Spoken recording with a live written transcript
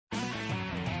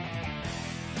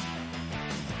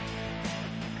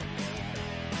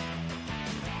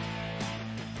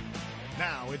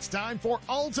it's time for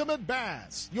Ultimate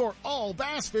Bass, your all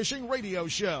bass fishing radio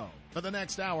show. For the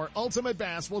next hour, Ultimate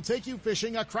Bass will take you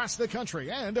fishing across the country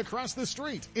and across the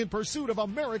street in pursuit of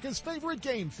America's favorite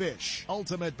game fish.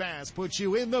 Ultimate Bass puts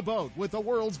you in the boat with the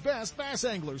world's best bass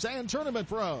anglers and tournament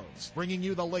pros, bringing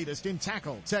you the latest in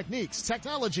tackle, techniques,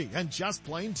 technology, and just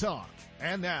plain talk.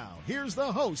 And now, here's the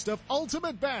host of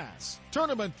Ultimate Bass,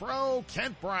 Tournament Pro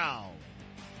Kent Brown.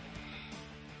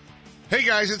 Hey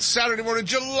guys, it's Saturday morning,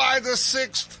 July the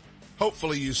 6th.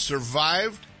 Hopefully you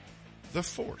survived the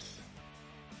 4th.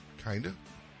 Kinda.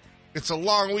 It's a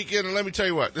long weekend, and let me tell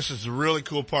you what, this is the really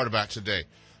cool part about today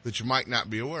that you might not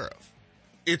be aware of.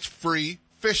 It's Free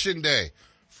Fishing Day.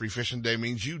 Free Fishing Day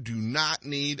means you do not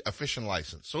need a fishing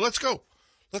license. So let's go.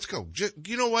 Let's go.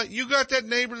 You know what? You got that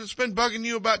neighbor that's been bugging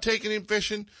you about taking him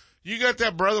fishing. You got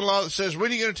that brother-in-law that says,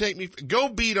 when are you going to take me? Go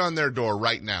beat on their door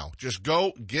right now. Just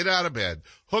go, get out of bed,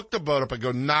 hook the boat up, and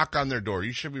go knock on their door.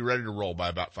 You should be ready to roll by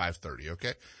about 5:30,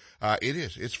 okay?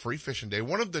 It's Free Fishing Day.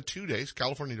 One of the 2 days,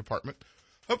 California Department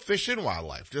of Fish and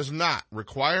Wildlife does not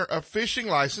require a fishing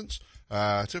license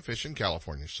to fish in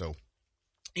California. So,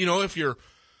 you know, if you're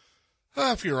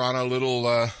on a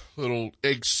little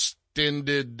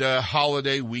extended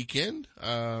holiday weekend,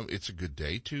 it's a good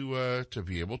day to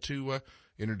be able to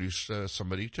introduce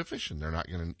somebody to fishing. They're not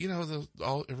going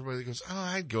to, everybody goes, oh,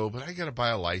 I'd go, but I got to buy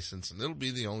a license, and it'll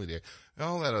be the only day.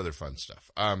 All that other fun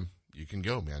stuff. You can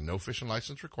go, man. No fishing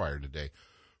license required today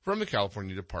from the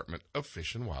California Department of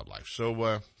Fish and Wildlife.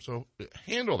 So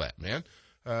handle that, man.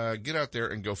 Get out there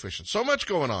and go fishing. So much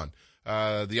going on.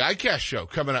 The ICAST show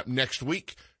coming up next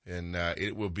week, and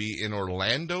it will be in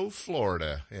Orlando,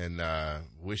 Florida. And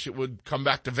wish it would come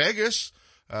back to Vegas.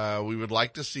 We would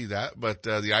like to see that, but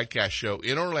the ICAST show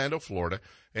in Orlando, Florida,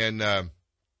 and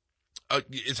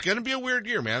it's going to be a weird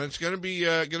year, man. It's going to be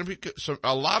a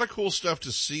lot of cool stuff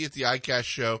to see at the ICAST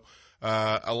show.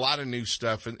 A lot of new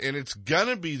stuff, and it's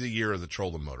gonna be the year of the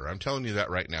trolling motor. I'm telling you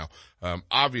that right now.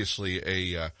 Obviously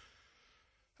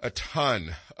a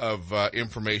ton of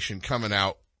information coming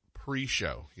out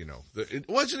pre-show. You know, it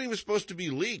wasn't even supposed to be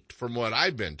leaked from what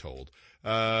I've been told.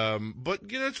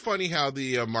 But you know, it's funny how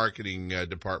the marketing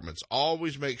departments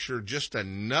always make sure just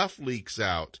enough leaks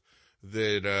out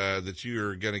that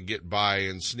you're gonna get by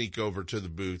and sneak over to the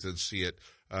booth and see it.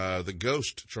 The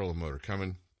Ghost trolling motor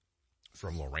coming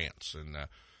from Lowrance, and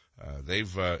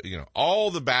they've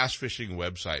all the bass fishing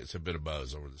websites have been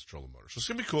abuzz over this trolling motor, so it's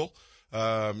gonna be cool.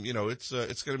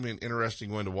 It's gonna be an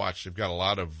interesting one to watch. They've got a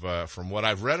lot of from what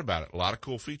I've read about it, a lot of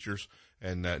cool features,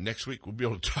 and next week we'll be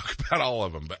able to talk about all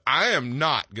of them. But I am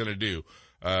not gonna do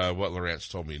what Lowrance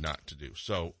told me not to do.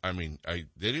 So I mean, they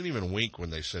didn't even wink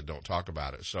when they said don't talk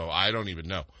about it, so I don't even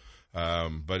know.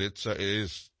 But it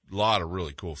is a lot of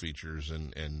really cool features,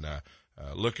 and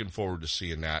looking forward to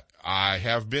seeing that. I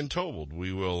have been told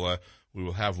we will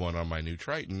have one on my new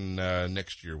Triton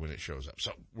next year when it shows up.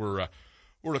 So we're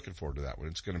looking forward to that one.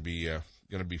 It's going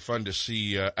to be fun to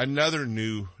see another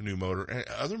new motor, and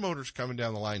other motors coming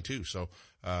down the line too. So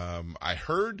I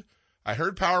heard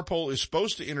Power Pole is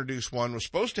supposed to introduce one. Was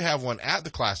supposed to have one at the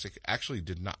Classic. Actually,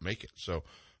 did not make it. So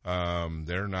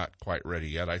they're not quite ready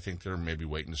yet. I think they're maybe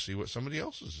waiting to see what somebody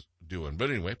else is doing.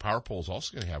 But anyway, Power Pole is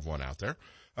also going to have one out there.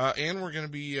 And we're going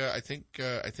to be, I think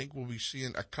we'll be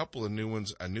seeing a couple of new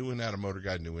ones, a new one out of Motor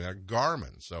Guide, a new one out of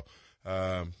Garmin. So,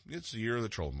 it's the year of the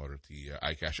trolling motor at the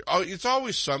ICAST show. Oh, it's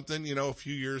always something, you know,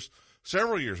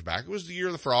 several years back, it was the year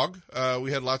of the frog.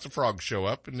 We had lots of frogs show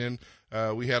up, and then,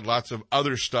 we had lots of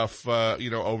other stuff,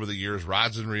 over the years,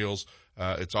 rods and reels.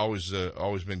 It's always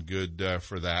been good,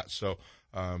 for that. So,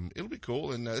 it'll be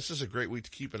cool. And, this is a great week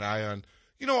to keep an eye on,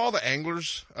 all the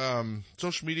anglers,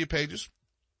 social media pages.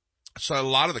 So a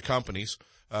lot of the companies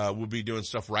will be doing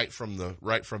stuff right from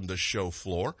the show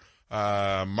floor.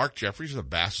 Mark Jeffries of the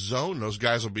Bass Zone, those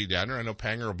guys will be down there. I know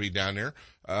Panger will be down there.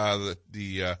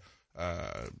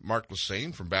 Mark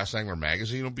Lassane from Bass Angler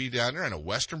Magazine will be down there. I know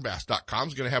WesternBass.com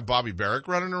is going to have Bobby Barrick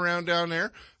running around down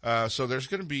there. So there's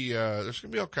going to be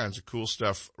all kinds of cool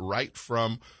stuff right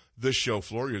from the show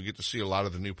floor. You'll get to see a lot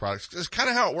of the new products. It's kind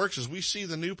of how it works is we see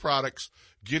the new products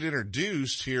get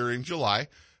introduced here in July.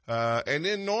 And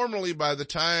then normally by the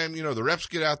time, the reps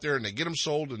get out there and they get them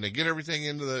sold and they get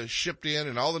everything shipped in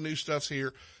and all the new stuff's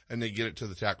here and they get it to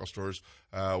the tackle stores.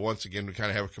 Once again, we kind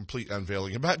of have a complete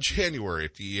unveiling about January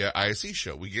at the ISE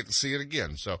show. We get to see it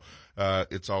again. So,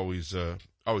 it's always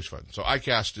fun. So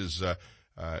ICAST is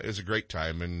a great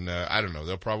time. And, I don't know,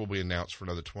 they'll probably announce for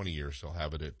another 20 years. They'll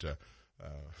have it at,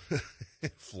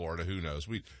 Florida. Who knows?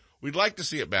 We'd like to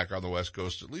see it back on the West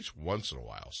Coast at least once in a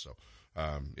while. So,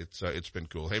 it's been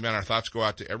cool. Hey man, our thoughts go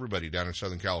out to everybody down in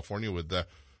Southern California with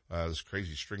this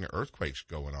crazy string of earthquakes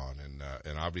going on.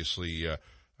 And obviously,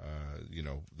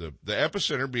 the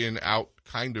epicenter being out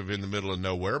kind of in the middle of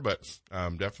nowhere, but,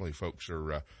 definitely folks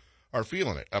are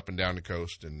feeling it up and down the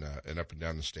coast and up and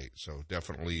down the state. So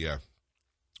definitely,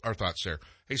 our thoughts there.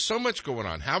 Hey, so much going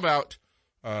on. How about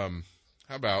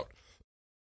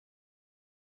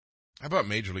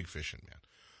Major League Fishing,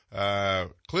 man?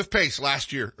 Cliff Pace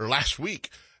last week,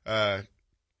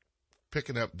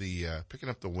 picking up the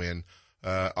win,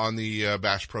 on the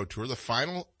Bass Pro Tour, the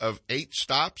final of 8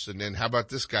 stops. And then how about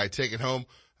this guy taking home,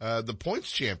 the points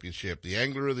championship, the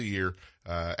Angler of the Year,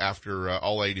 after,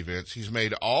 all 8 events. He's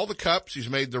made all the cups. He's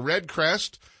made the Red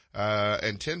Crest,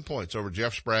 and 10 points over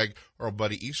Jeff Sprague, our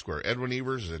buddy E-Square, Edwin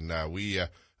Evers. And,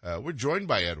 we're joined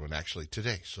by Edwin actually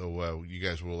today. So, you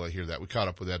guys will hear that. We caught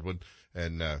up with Edwin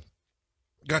and,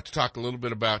 got to talk a little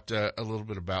bit about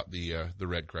the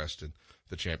Red Crest and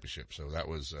the championship. So that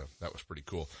was pretty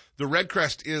cool. The Red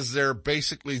Crest is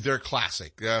basically their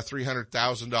classic,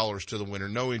 $300,000 to the winner,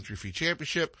 no entry fee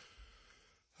championship.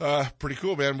 Pretty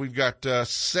cool, man. We've got,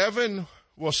 7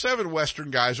 Western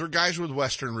guys, or guys with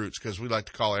Western roots, cause we like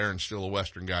to call Aaron still a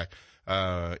Western guy,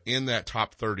 in that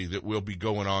top 30 that will be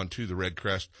going on to the Red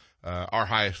Crest. Our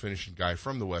highest finishing guy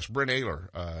from the West, Brent Ayler,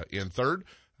 in 3rd.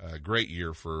 Great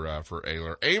year for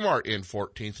Ayler. Amart in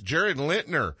 14th. Jared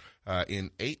Lintner,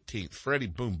 in 18th. Freddie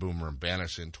Boom Boomer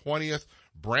Bannis in 20th.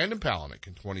 Brandon Palaniuk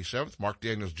in 27th. Mark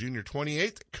Daniels Jr.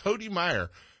 28th. Cody Meyer,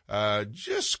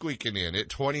 just squeaking in at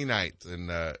 29th.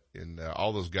 And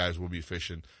all those guys will be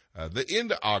fishing, the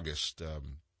end of August,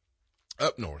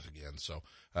 up north again. So,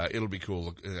 it'll be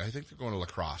cool. I think they're going to La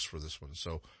Crosse for this one.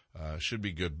 So, should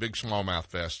be good. Big smallmouth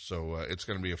fest. So, it's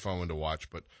going to be a fun one to watch,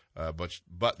 but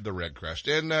the Red Crest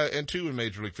and 2 in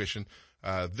Major League Fishing,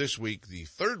 this week, the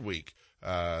 3rd week,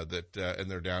 and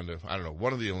they're down to, I don't know,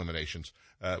 one of the eliminations,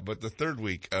 but the 3rd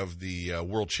week of the,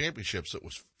 World Championships that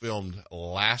was filmed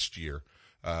last year,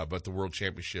 but the World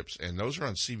Championships, and those are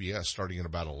on CBS starting at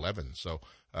about 11. So,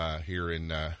 here in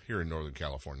Northern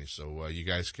California. So, you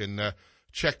guys can,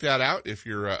 check that out. If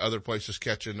you're, other places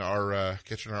catching our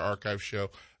archive show,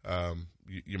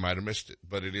 you might have missed it,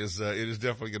 but it is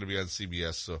definitely going to be on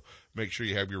CBS. So make sure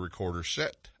you have your recorder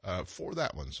set, for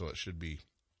that one. So it should be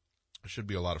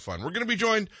a lot of fun. We're going to be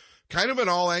joined kind of an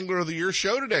all Angler of the Year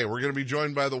show today. We're going to be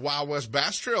joined by the Wild West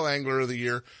Bass Trail Angler of the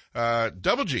Year,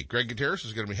 Double G. Greg Gutierrez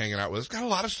is going to be hanging out with us. Got a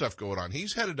lot of stuff going on.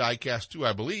 He's headed to ICAST too,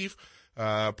 I believe.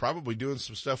 Probably doing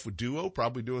some stuff with Duo,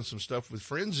 probably doing some stuff with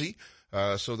Frenzy.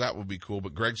 So that will be cool.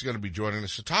 But Greg's going to be joining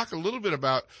us to talk a little bit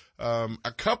about,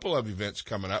 a couple of events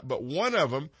coming up. But one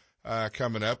of them,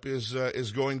 coming up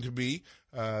is going to be,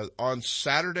 on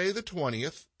Saturday the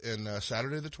 20th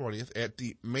at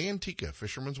the Manteca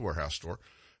Fisherman's Warehouse store.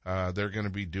 They're going to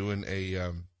be doing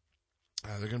a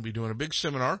big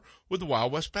seminar with the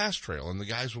Wild West Bass Trail, and the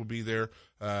guys will be there.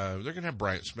 They're going to have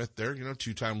Bryant Smith there,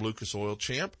 2-time Lucas Oil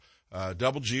champ.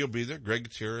 Double G will be there. Greg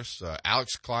Gutierrez,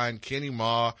 Alex Klein, Kenny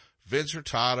Ma, Vince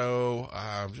Hurtado.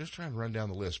 I'm just trying to run down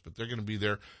the list, but they're going to be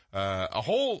there. A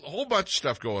whole bunch of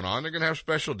stuff going on. They're going to have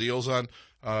special deals on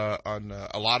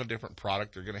a lot of different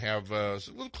product. They're going to have, a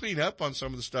little cleanup on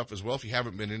some of the stuff as well. If you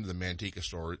haven't been into the Manteca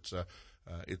store,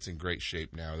 it's in great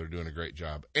shape now. They're doing a great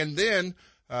job. And then,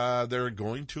 they're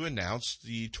going to announce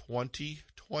the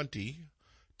 2020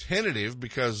 tentative,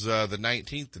 because, the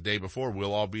 19th, the day before,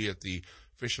 we'll all be at the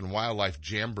Fish and Wildlife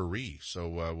Jamboree. So,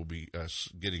 we'll be,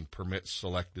 getting permits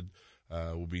selected.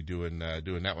 We'll be doing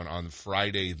that one on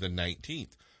Friday the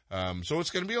 19th. So it's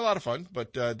going to be a lot of fun,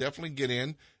 but, definitely get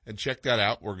in and check that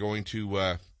out. We're going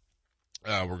to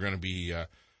be,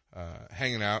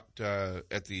 hanging out,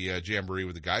 at the, Jamboree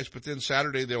with the guys. But then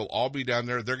Saturday, they'll all be down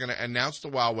there. They're going to announce the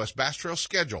Wild West Bass Trail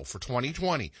schedule for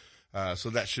 2020.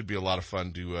 So that should be a lot of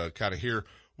fun to, kind of hear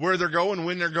where they're going,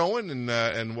 when they're going,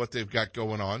 and what they've got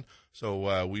going on.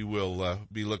 So, we will,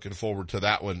 be looking forward to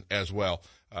that one as well.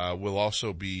 We'll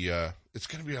also be, it's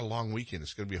going to be a long weekend.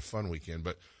 It's going to be a fun weekend,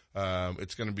 but,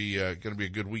 it's going to be a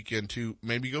good weekend to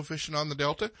maybe go fishing on the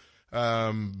Delta.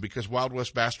 Because Wild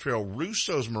West Bass Trail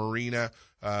Russo's Marina,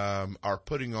 are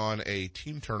putting on a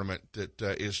team tournament that,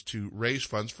 is to raise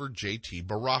funds for JT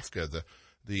Borofka,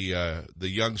 the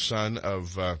young son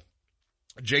of,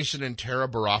 Jason and Tara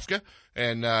Borofka.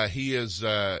 And, he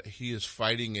is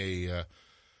fighting a,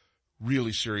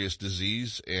 really serious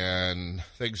disease, and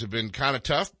things have been kind of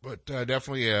tough, but,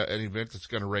 definitely an event that's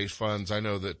going to raise funds. I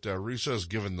know that, Russo's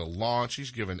given the launch.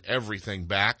 He's given everything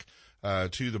back,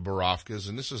 to the Borofkas,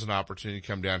 and this is an opportunity to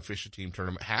come down, fish a team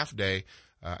tournament, half day.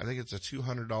 I think it's a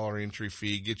 $200 entry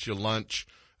fee, get you lunch,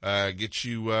 get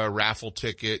you a raffle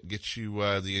ticket, get you,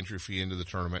 the entry fee into the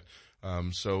tournament.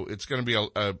 So it's going to be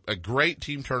a great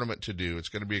team tournament to do. It's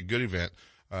going to be a good event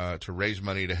to raise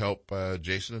money to help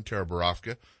Jason and Tara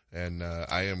Borofka. And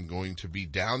I am going to be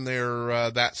down there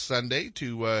that Sunday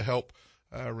to help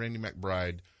Randy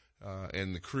McBride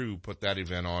and the crew put that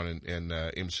event on and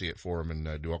MC it for them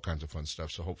and do all kinds of fun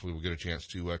stuff. So hopefully we'll get a chance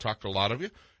to talk to a lot of you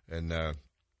and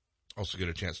also get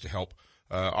a chance to help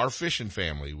our fishing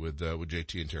family with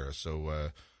JT and Tara.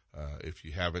 So if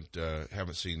you haven't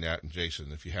seen that, and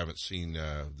Jason, if you haven't seen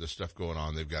the stuff going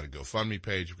on, they've got a GoFundMe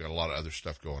page. We've got a lot of other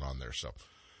stuff going on there. So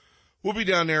we'll be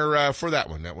down there for that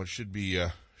one. That one should be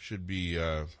it'll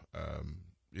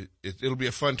be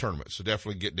a fun tournament. So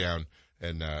definitely get down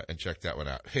and check that one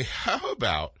out. Hey, how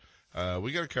about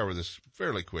we got to cover this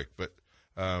fairly quick, but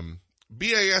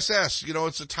BASS,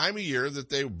 it's a time of year that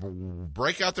they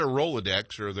break out their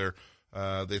Rolodex or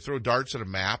they throw darts at a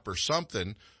map or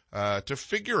something to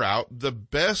figure out the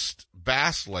best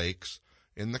bass lakes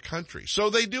in the country. So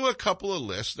they do a couple of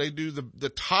lists. They do the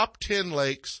top 10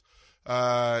 lakes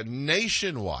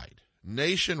nationwide.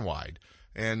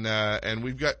 And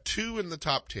we've got 2 in the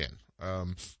top 10.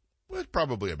 Well, it's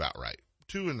probably about right.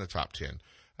 2 in the top 10.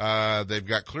 They've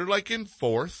got Clear Lake in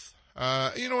 4th.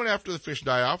 And after the fish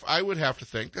die off, I would have to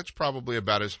think that's probably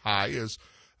about as high as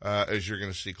you're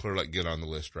going to see Clear Lake get on the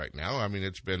list right now. I mean,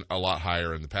 it's been a lot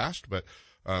higher in the past, but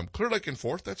Clear Lake in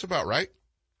 4th, that's about right.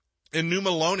 And New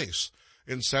Maloney's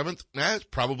in 7th, that's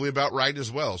probably about right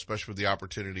as well, especially with the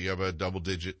opportunity of a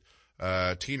double-digit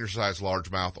teener-sized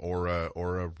largemouth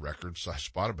or a record-sized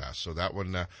spotted bass. So that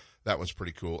one's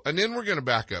pretty cool. And then we're going to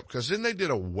back up because then they did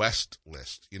a West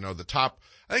list. I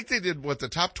think they did the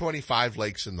top 25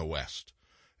 lakes in the West.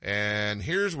 And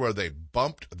here's where they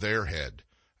bumped their head.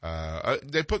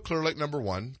 They put Clear Lake number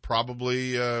 1,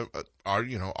 probably,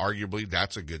 arguably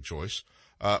that's a good choice.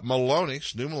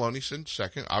 Maloney's, New Maloney's in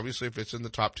 2nd. Obviously, if it's in the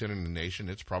top 10 in the nation,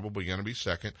 it's probably going to be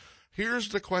 2nd. Here's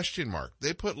the question mark.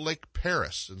 They put Lake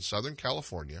Paris in Southern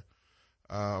California.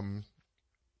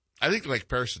 I think Lake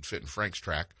Paris would fit in Frank's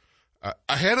track.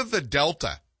 Ahead of the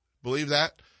Delta. Believe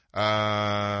that?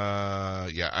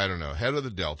 I don't know. Ahead of the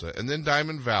Delta. And then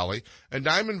Diamond Valley. And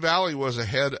Diamond Valley was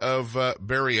ahead of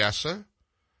Berryessa,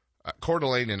 Coeur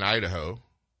d'Alene in Idaho,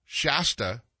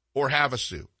 Shasta, or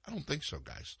Havasu. I don't think so,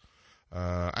 guys.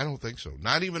 I don't think so.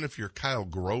 Not even if you're Kyle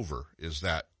Grover is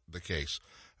that the case.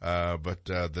 But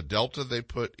the Delta they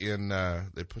put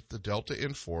the Delta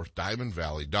in 4th, Diamond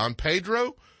Valley. Don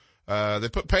Pedro, they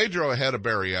put Pedro ahead of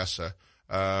Berryessa.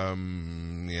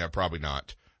 Probably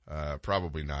not.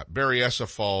 Berryessa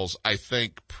Falls, I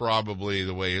think probably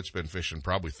the way it's been fishing,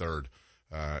 probably 3rd.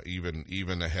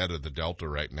 Even ahead of the Delta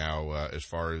right now, as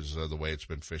far as the way it's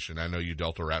been fishing. I know you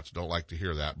Delta rats don't like to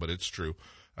hear that, but it's true.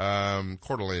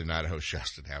 Coeur d'Alene in Idaho,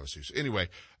 Shasta, and Havasu. Anyway,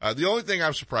 the only thing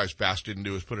I'm surprised Bass didn't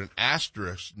do is put an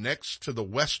asterisk next to the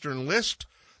Western list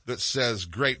that says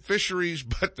great fisheries,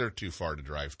 but they're too far to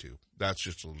drive to. That's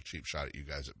just a little cheap shot at you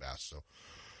guys at Bass, so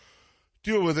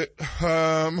deal with it.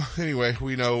 Anyway,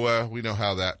 we know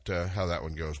how that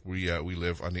one goes. We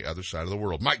live on the other side of the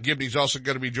world. Mike Gibney's also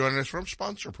going to be joining us from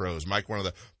Sponsor Pros. Mike, one of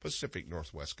the Pacific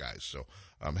Northwest guys. So,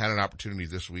 had an opportunity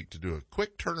this week to do a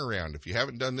quick turnaround. If you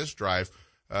haven't done this drive,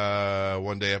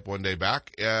 one day up, one day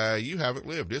back, you haven't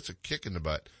lived. It's a kick in the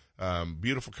butt.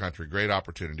 Beautiful country, great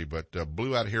opportunity, but,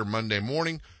 blew out of here Monday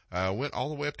morning, went all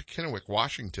the way up to Kennewick,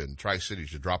 Washington, Tri-Cities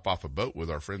to drop off a boat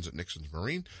with our friends at Nixon's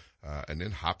Marine. And then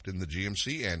hopped in the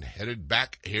GMC and headed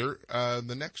back here,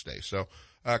 the next day. So,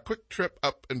 quick trip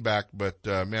up and back, but,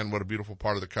 man, what a beautiful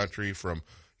part of the country from,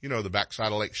 the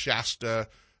backside of Lake Shasta,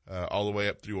 all the way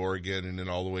up through Oregon and then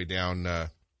all the way down,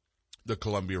 the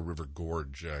Columbia River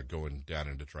Gorge, going down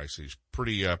into Tri-Cities.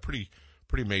 Pretty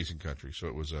amazing country. So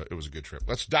it was a good trip.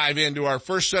 Let's dive into our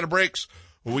first set of breaks.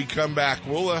 When we come back,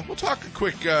 we'll talk a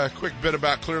quick bit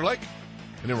about Clear Lake,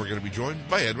 and then we're going to be joined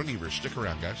by Edwin Evers. Stick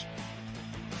around, guys.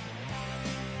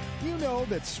 You know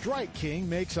that Strike King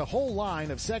makes a whole line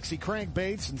of sexy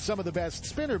crankbaits and some of the best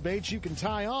spinner baits you can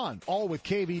tie on, all with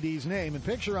KVD's name and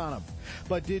picture on them.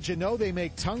 But did you know they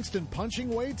make tungsten punching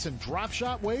weights and drop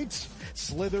shot weights?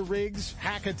 Slither rigs,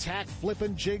 hack attack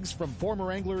flippin' jigs from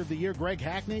former Angler of the Year Greg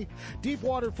Hackney, deep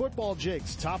water football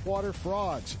jigs, topwater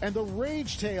frogs, and the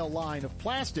Rage Tail line of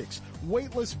plastics,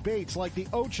 weightless baits like the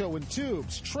Ocho and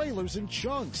tubes, trailers and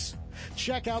chunks.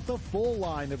 Check out the full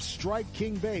line of Strike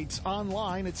King baits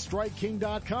online at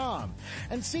StrikeKing.com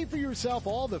and see for yourself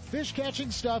all the fish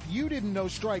catching stuff you didn't know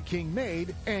Strike King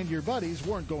made and your buddies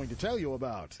weren't going to tell you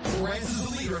about. Lowrance is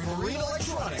the leader in marine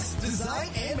electronics, design,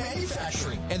 and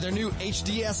manufacturing. And their new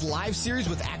HDS Live series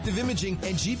with active imaging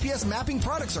and GPS mapping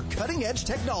products are cutting-edge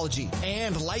technology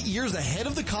and light years ahead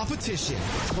of the competition.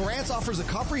 Lowrance offers a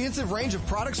comprehensive range of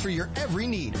products for your every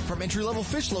need, from entry-level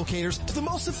fish locators to the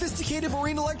most sophisticated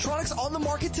marine electronics on the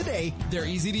market today. They're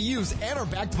easy to use and are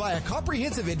backed by a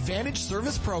comprehensive Advantage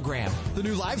service program. The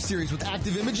new Live series with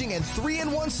active imaging and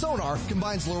 3-in-1 sonar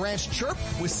combines Lowrance Chirp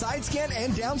with side scan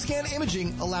and down scan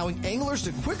imaging, allowing anglers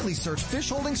to quickly search fish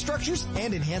holding structures,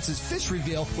 and enhances fish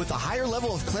reveal with a higher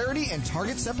level of clarity and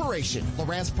target separation.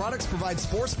 Lowrance products provide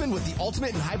sportsmen with the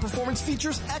ultimate and high performance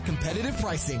features at competitive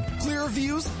pricing. Clearer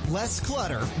views, less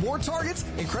clutter, more targets,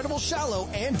 incredible shallow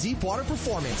and deep water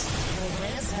performance.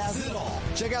 Lowrance has it all.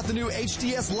 Check out the new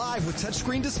HDS Live with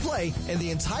touchscreen display and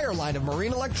the entire line of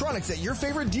marine electronics at your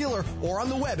favorite dealer or on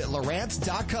the web at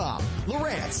Lowrance.com.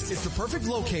 Lowrance is the perfect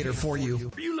locator for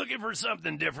you. Are you looking for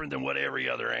something different than what every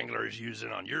other angler is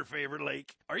using on your favorite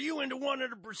lake? Are you into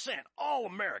 100%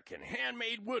 all-American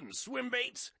handmade wooden swim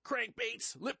baits,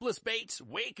 crankbaits, lipless baits,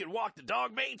 wake and walk the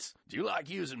dog baits? Do you like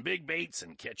using big baits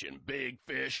and catching big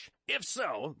fish? If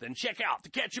so, then check out the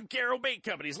Ketchum Carroll Bait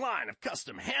Company's line of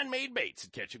custom handmade baits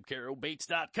at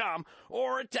KetchumCarrollBaits.com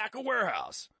or at Tackle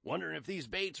Warehouse. Wondering if these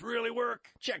baits really work?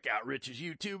 Check out Rich's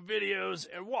YouTube videos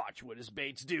and watch what his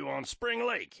baits do on Spring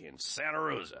Lake in Santa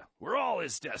Rosa, where all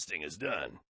his testing is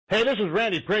done. Hey, this is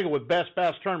Randy Pringle with Best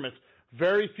Bass Tournaments.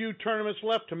 Very few tournaments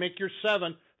left to make your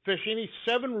 7. Fish any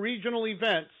 7 regional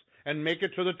events and make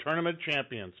it to the tournament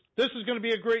champions. This is going to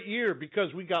be a great year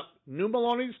because we got New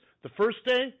Maloney's the first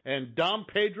day and Dom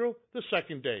Pedro the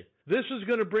second day. This is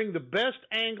going to bring the best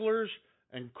anglers,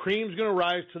 and cream's going to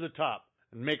rise to the top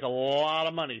and make a lot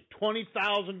of money,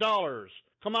 $20,000.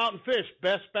 Come out and fish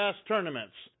Best Bass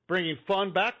Tournaments, bringing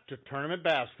fun back to tournament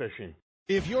bass fishing.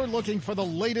 If you're looking for the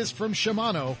latest from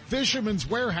Shimano, Fisherman's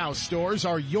Warehouse stores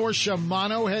are your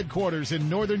Shimano headquarters in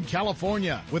Northern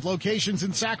California. With locations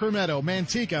in Sacramento,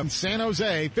 Manteca, and San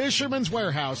Jose, Fisherman's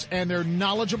Warehouse and their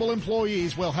knowledgeable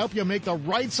employees will help you make the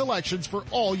right selections for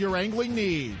all your angling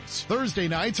needs. Thursday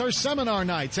nights are seminar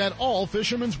nights at all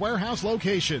Fisherman's Warehouse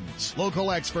locations. Local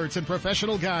experts and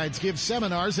professional guides give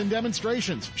seminars and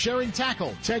demonstrations, sharing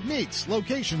tackle, techniques,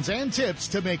 locations, and tips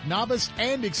to make novice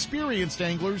and experienced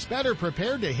anglers better prepared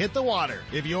to hit the water.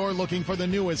 If you're looking for the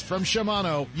newest from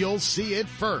Shimano, you'll see it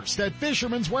first at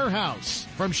Fisherman's Warehouse.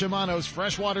 From Shimano's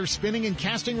freshwater spinning and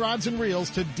casting rods and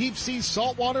reels to deep-sea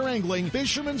saltwater angling,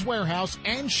 Fisherman's Warehouse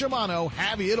and Shimano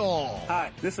have it all. Hi,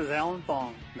 this is Alan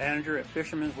Fong, manager at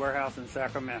Fisherman's Warehouse in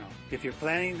Sacramento. If you're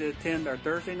planning to attend our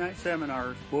Thursday night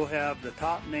seminars, we'll have the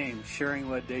top names sharing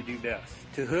what they do best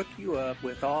to hook you up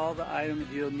with all the items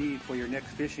you'll need for your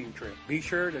next fishing trip. Be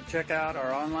sure to check out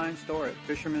our online store at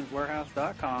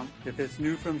fishermanswarehouse.com. If it's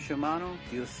new from Shimano,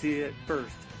 you'll see it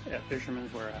first at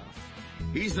Fisherman's Warehouse.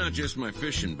 He's not just my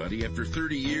fishing buddy. After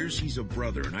 30 years, he's a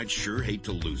brother, and I'd sure hate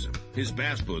to lose him. His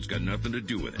bass boat's got nothing to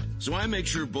do with it. So I make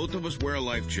sure both of us wear a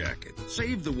life jacket.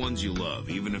 Save the ones you love,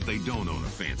 even if they don't own a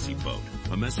fancy boat.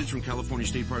 A message from California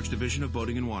State Parks Division of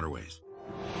Boating and Waterways.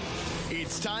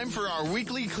 It's time for our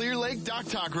weekly Clear Lake Dock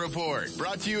Talk Report,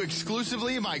 brought to you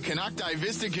exclusively by Canocti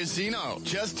Vista Casino,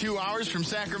 just 2 hours from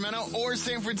Sacramento or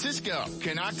San Francisco.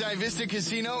 Canocti Vista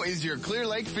Casino is your Clear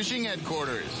Lake fishing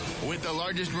headquarters. With the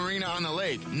largest marina on the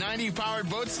lake, 90 powered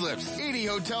boat slips, 80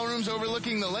 hotel rooms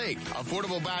overlooking the lake,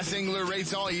 affordable bass angler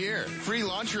rates all year, free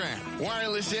launch ramp,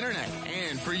 wireless internet,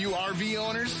 and for you RV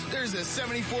owners, there's a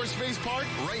 74 space park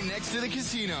right next to the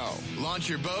casino. Launch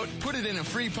your boat, put it in a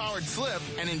free powered slip,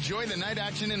 and enjoy the night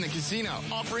action in the casino,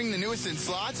 offering the newest in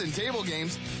slots and table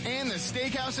games and the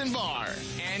steakhouse and bar.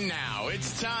 And now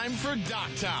it's time for Dock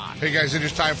Talk. Hey guys, it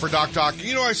is time for Dock Talk.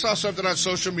 You know, I saw something on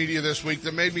social media this week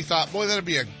that made me think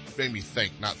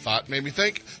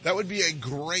that would be a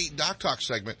great Dock Talk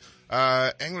segment.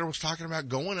 Angler was talking about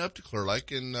going up to Clear Lake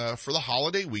for the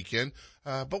holiday weekend,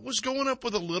 but was going up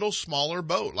with a little smaller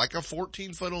boat, like a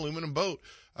 14-foot aluminum boat,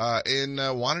 and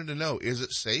wanted to know, is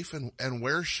it safe and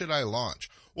where should I launch?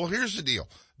 Well, here's the deal.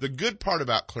 The good part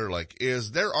about Clear Lake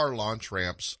is there are launch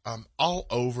ramps all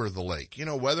over the lake. You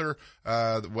know, whether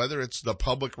it's the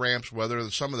public ramps, whether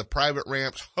some of the private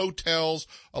ramps, hotels,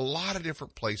 a lot of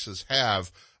different places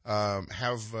have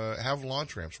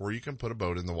launch ramps where you can put a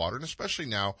boat in the water, and especially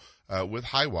now with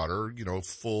high water, you know,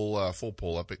 full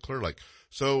pull up at Clear Lake.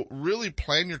 So really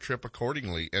plan your trip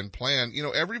accordingly and plan. You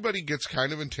know, everybody gets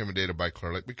kind of intimidated by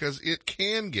Clear Lake because it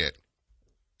can get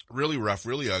really rough,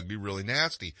 really ugly, really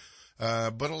nasty.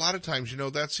 But a lot of times,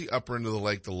 that's the upper end of the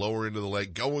lake, the lower end of the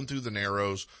lake, going through the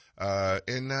narrows.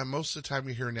 And most of the time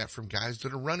you're hearing that from guys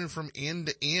that are running from end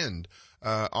to end,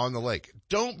 on the lake.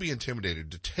 Don't be intimidated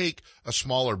to take a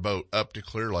smaller boat up to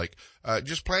Clear Lake.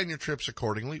 Just plan your trips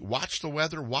accordingly. Watch the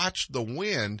weather, watch the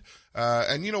wind.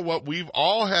 And you know what? We've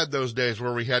all had those days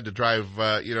where we had to drive,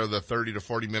 the 30 to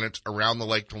 40 minutes around the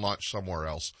lake to launch somewhere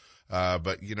else.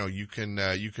 But you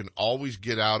can always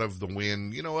get out of the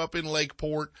wind, up in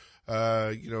Lakeport,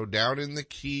 down in the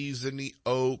Keys and the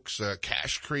Oaks,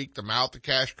 Cache Creek, the mouth of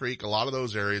Cache Creek, a lot of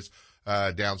those areas,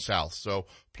 down south. So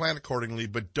plan accordingly,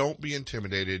 but don't be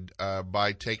intimidated,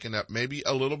 by taking up maybe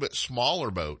a little bit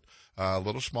smaller boat, a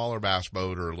little smaller bass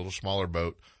boat or a little smaller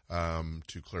boat,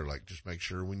 to Clear Lake. Just make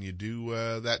sure when you do,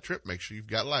 that trip, make sure you've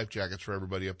got life jackets for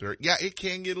everybody up there. Yeah, it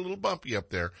can get a little bumpy up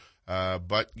there.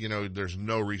 But there's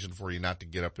no reason for you not to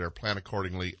get up there. Plan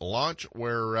accordingly. Launch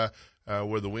where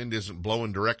the wind isn't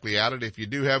blowing directly at it if you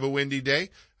do have a windy day,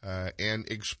 and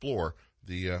explore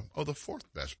the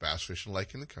fourth best bass fishing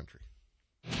lake in the country.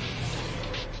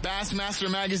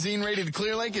 Bassmaster Magazine rated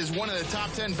Clear Lake as one of the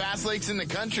top 10 bass lakes in the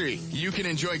country. You can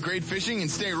enjoy great fishing and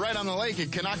stay right on the lake at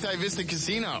Canocti Vista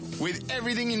Casino. With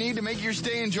everything you need to make your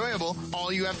stay enjoyable,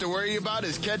 all you have to worry about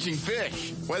is catching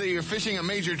fish. Whether you're fishing a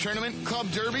major tournament,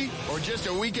 club derby, or just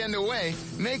a weekend away,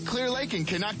 make Clear Lake and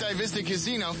Canocti Vista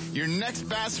Casino your next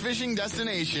bass fishing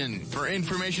destination. For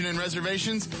information and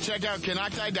reservations, check out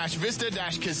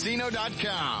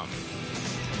canocti-vista-casino.com.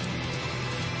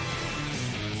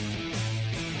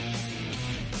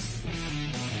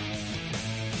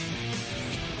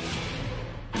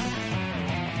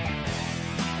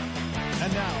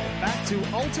 And now, back to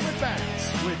Ultimate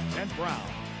Bass with Kent Brown.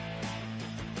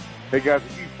 Hey guys,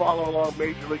 if you follow along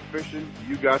Major League Fishing,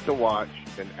 you got to watch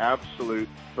an absolute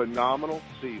phenomenal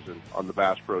season on the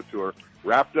Bass Pro Tour.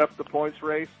 Wrapped up the points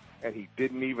race, and he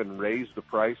didn't even raise the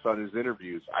price on his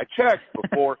interviews. I checked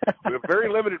before. We have a very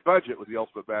limited budget with the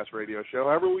Ultimate Bass Radio Show.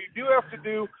 However, we do have to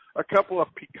do a couple of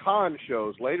pecan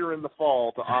shows later in the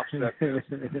fall to offset this.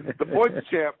 The points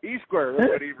champ, E-Square,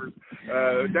 Evers.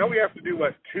 Now we have to do,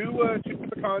 two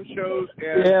pecan shows?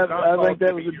 And yeah, I think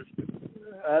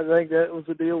that was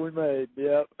the deal we made.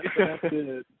 Yep, that's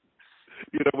good.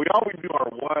 We always do our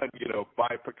one,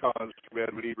 buy pecans from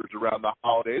Edwin Evers around the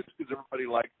holidays because everybody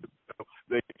likes it. So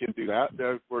they can do that.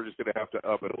 We're just going to have to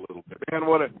up it a little bit. Man,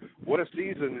 what a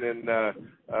season, and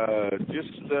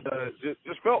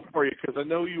just felt for you because I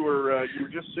know you were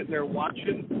just sitting there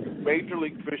watching Major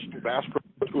League Fishing Bass Pro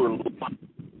Tour.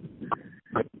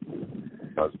 That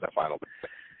was that final day.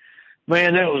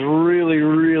 Man, that was really,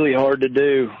 really hard to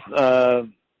do.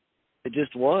 It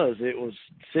just was. It was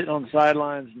sitting on the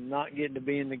sidelines, not getting to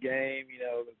be in the game.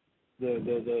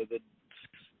 It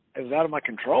was out of my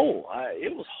control.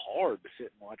 It was hard to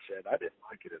sit and watch that. I didn't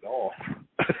like it at all.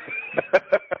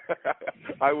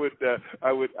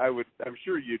 I'm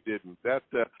sure you didn't. That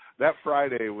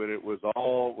Friday when it was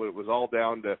all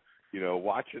down to,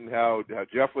 watching how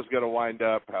Jeff was going to wind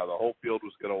up, how the whole field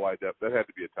was going to wind up, that had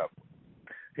to be a tough one.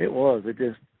 It was. It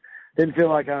just didn't feel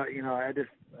like I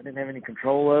didn't have any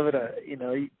control of it.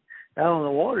 Out on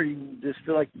the water, you just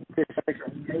feel like you fish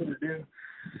extra. You able to do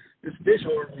this fish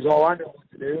order is all I know what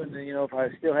to do. And then, if I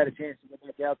still had a chance to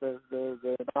make out the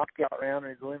knockout round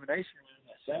or the elimination round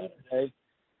that Saturday,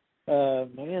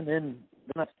 then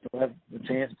I still have the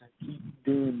chance to keep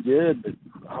doing good. But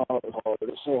it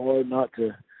was so hard not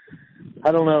to.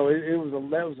 I don't know.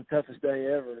 That was the toughest day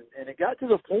ever, and it got to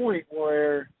the point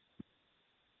where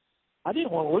I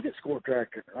didn't want to look at Score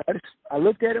Tracker. I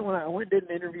looked at it when I went and did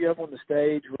an interview up on the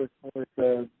stage with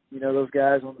those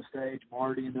guys on the stage,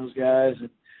 Marty and those guys.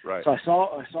 And right. So I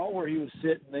saw where he was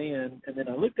sitting then, and then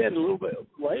I looked at it a little bit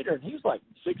later, and he was like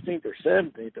 16th or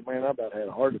 17th. And man, I about had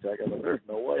a heart attack. I thought, there's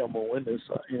no way I'm gonna win this.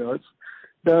 It's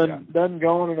done,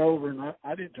 gone, and over. And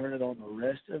I didn't turn it on the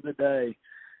rest of the day.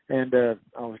 And I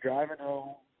was driving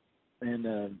home,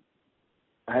 and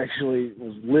I actually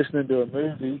was listening to a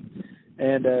movie.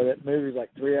 And that movie was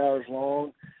like 3 hours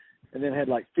long, and then had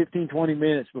like 15, 20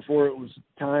 minutes before it was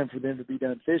time for them to be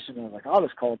done fishing. I was like, I'll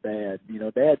just call Dad.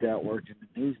 Dad's out working, and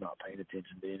he's not paying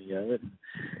attention to any of it.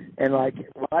 And like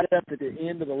right up at the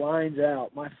end of the lines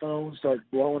out, my phone started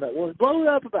blowing up. Well, it blew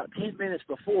up about 10 minutes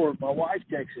before. My wife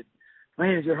texted,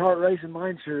 man, is your heart racing?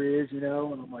 Mine sure is, And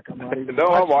I'm like, I'm not even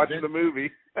I'm watching the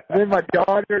movie. Then my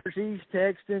daughter, she's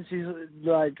texting. She's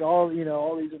like all these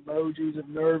emojis of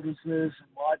nervousness and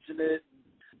watching it.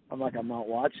 I'm like, I'm not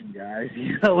watching, guys.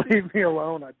 Leave me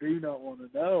alone. I do not want to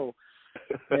know.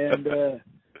 And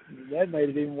that made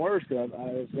it even worse because I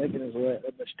was thinking it was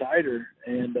that much tighter.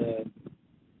 And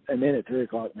and then at 3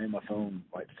 o'clock, man, my phone,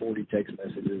 like 40 text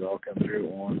messages all come through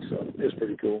at once. So it's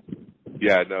pretty cool.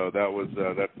 Yeah, no, that was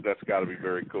that's got to be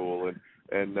very cool.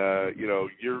 And you know,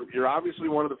 you're obviously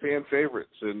one of the fan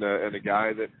favorites, and a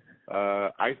guy that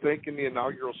I think in the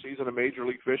inaugural season of Major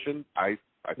League Fishing, I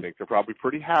think they're probably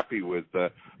pretty happy with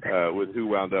who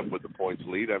wound up with the points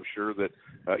lead. I'm sure that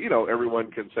you know,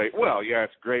 everyone can say, well, yeah,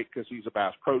 it's great because he's a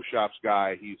Bass Pro Shops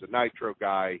guy, he's a Nitro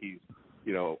guy, he's,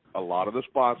 you know, a lot of the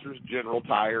sponsors, General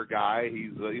Tire guy,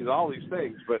 he's all these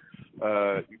things, but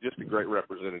just a great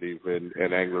representative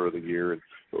and Angler of the Year. And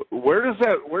where does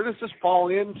this fall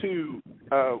into?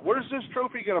 Where's this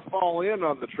trophy going to fall in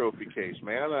on the trophy case,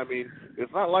 man? I mean,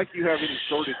 it's not like you have any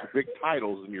sort of big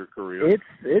titles in your career.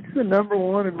 It's the number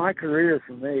one in my career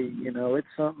for me. You know, it's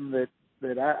something that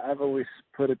I've always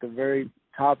put at the very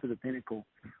top of the pinnacle.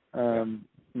 You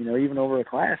know, even over a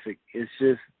classic, it's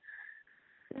just,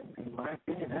 in my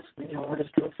opinion, that's the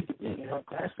hardest trophy to get. You know,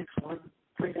 classics one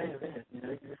 3-day event. You know,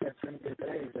 you just got 3 good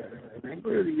days. An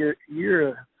Angler of the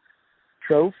Year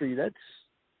trophy, that's,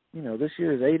 you know, this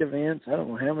year is 8 events. I don't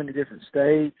know how many different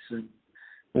states and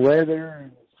weather,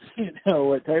 and, you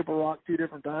know, at Table Rock 2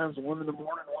 different times, 1 in the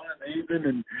morning, 1 in the evening,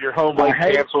 and your home lake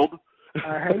canceled.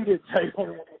 I hated Table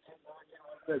Rock.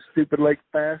 That stupid lake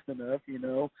fast enough, you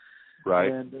know.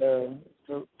 Right. And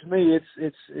so to me,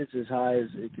 it's as high as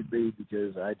it could be,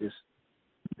 because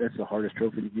that's the hardest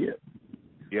trophy to get.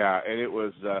 Yeah, and it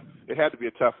had to be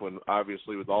a tough one,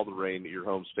 obviously, with all the rain that your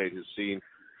home state has seen.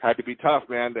 Had to be tough,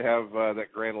 man, to have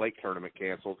that Grand Lake tournament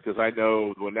canceled, because I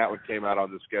know when that one came out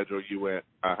on the schedule, you went,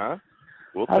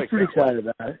 we'll take that. I was pretty excited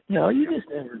about it. You know, you just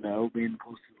never know, being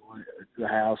close to the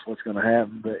house, what's going to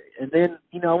happen. And then,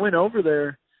 you know, I went over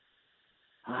there,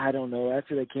 I don't know,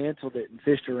 after they canceled it and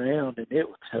fished around, and it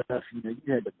was tough. You know,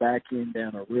 you had to back in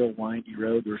down a real windy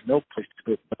road. There was no place to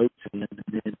put boats in, and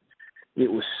then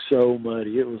it was so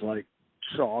muddy. It was like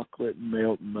chocolate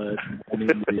melt mud from one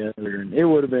end to the other, and it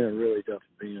would have been a really tough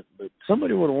event. But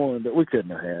somebody would have won, but we couldn't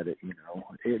have had it. You know,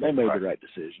 they made the right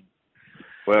decision.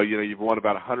 Well, you know, you've won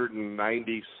about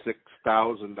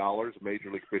 $196,000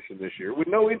 Major League Fishing this year with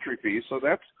no entry fees, so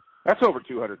that's over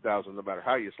 $200,000 no matter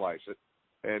how you slice it.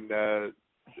 And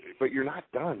but you're not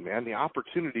done, man. The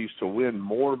opportunities to win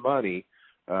more money,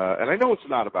 and I know it's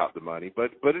not about the money,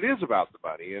 but it is about the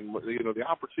money. And, you know, the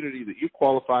opportunity that you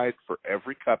qualified for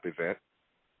every Cup event,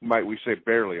 might we say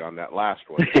barely on that last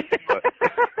one. But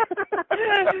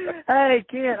hey,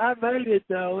 Kent, I made it,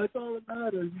 though. That's all that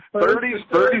matters.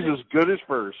 30's as good as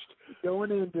first. Going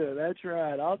into it, that's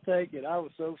right. I'll take it. I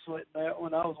was so sweating that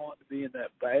one. I was wanting to be in that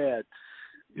bad.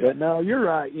 Yeah. But no, you're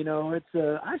right. You know, it's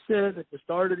I said at the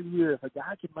start of the year, if a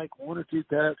guy can make 1 or 2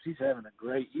 cups, he's having a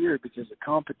great year, because the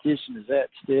competition is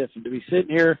that stiff. And to be sitting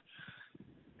here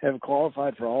having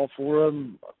qualified for all 4 of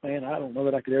them, man, I don't know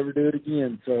that I could ever do it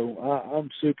again. So I'm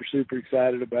super, super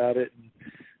excited about it.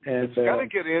 And it's got to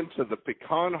get into the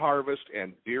pecan harvest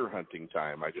and deer hunting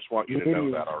time. I just want you to know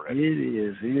that already. It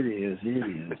is.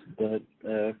 But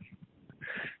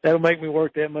that'll make me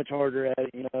work that much harder at it,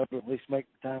 you know, but at least make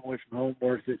the time away from home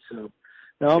worth it. So,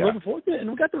 no, I'm looking forward to it. And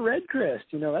we got the Red Crest,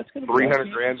 you know, that's going to be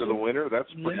 $300,000 to the winner.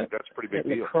 That's pretty big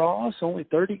deal. Lacrosse, only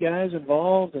 30 guys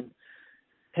involved, and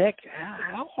heck,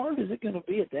 how hard is it going to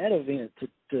be at that event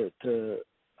to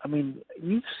I mean,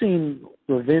 you've seen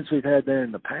the events we've had there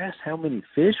in the past, how many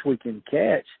fish we can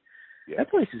catch. Yeah. That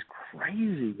place is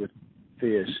crazy with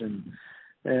fish, and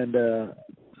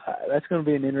that's going to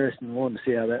be an interesting one to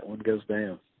see how that one goes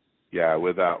down. Yeah,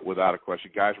 without a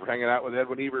question. Guys, we're hanging out with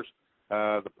Edwin Evers,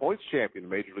 the points champion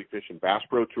of Major League Fishing Bass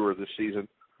Pro Tour this season.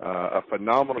 A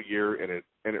phenomenal year, and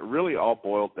it really all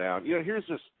boiled down. You know, here's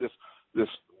this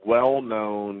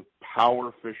well-known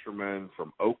power fisherman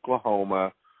from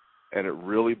Oklahoma, and it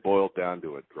really boiled down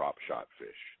to a drop shot fish.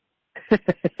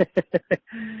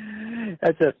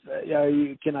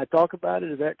 Can I talk about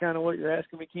it? Is that kind of what you're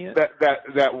asking me, Kent?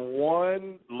 That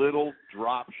one little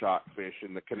drop shot fish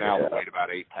in the canal that weighed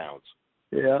about 8 pounds.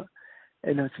 Yeah.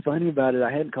 And what's funny about it,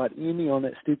 I hadn't caught any on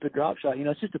that stupid drop shot. You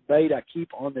know, it's just a bait I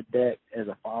keep on the deck as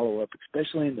a follow-up,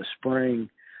 especially in the spring.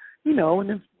 You know, and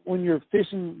then when you're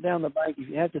fishing down the bank,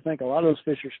 you have to think a lot of those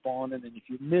fish are spawning, and if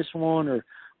you miss one or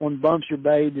one bumps your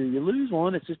bait or you lose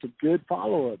one, it's just a good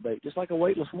follow-up bait, just like a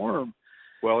weightless worm.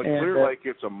 Well, in Clear Lake,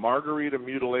 it's a margarita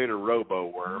mutilator robo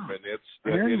worm, and it's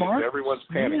everyone's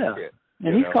panic kit.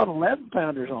 And he's caught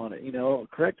 11-pounders on it. You know,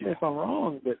 correct me if I'm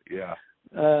wrong, but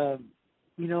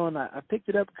you know, and I picked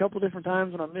it up a couple different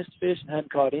times when I missed fish and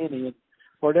hadn't caught any. And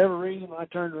for whatever reason, when I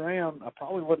turned around, I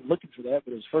probably wasn't looking for that,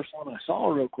 but it was the first one I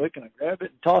saw real quick, and I grabbed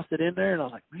it and tossed it in there, and I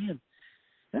was like, man,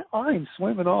 that line's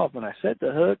swimming off. And I set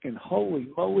the hook, and holy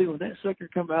moly, when that sucker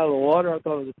come out of the water, I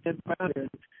thought it was a 10-pounder.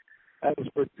 That was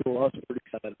pretty cool. I was pretty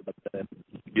excited about that.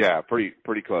 Yeah, pretty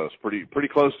close. Pretty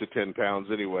close to 10 pounds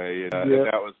anyway. And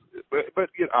that was, but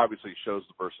it obviously shows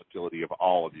the versatility of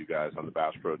all of you guys on the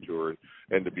Bass Pro Tour,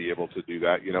 and to be able to do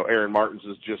that. You know, Aaron Martins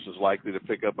is just as likely to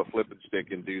pick up a flipping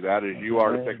stick and do that as you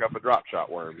are to pick up a drop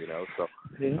shot worm. You know, so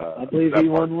I believe he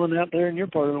won one out there in your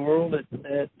part of the world at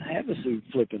Havasu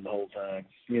flipping the whole time.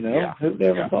 You know, who'd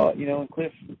ever thought? You know, and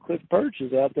Cliff Perch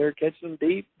is out there catching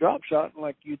deep drop shot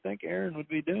like you'd think Aaron would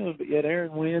be doing, but yet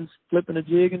Aaron wins flipping a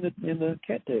jig in the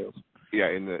cattails. Yeah,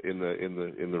 in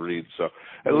the reeds. So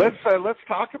let's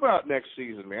talk about next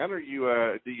season, man. Are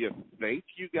you do you think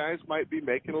you guys might be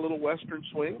making a little Western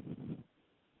swing?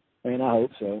 Man, I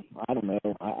hope so. I don't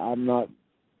know. I'm not.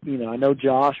 You know, I know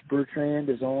Josh Bertrand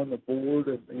is on the board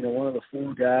of, you know, one of the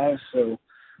 4 guys. So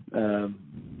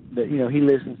that, you know, he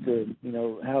listens to, you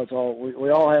know, how it's all.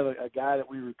 We all have a guy that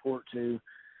we report to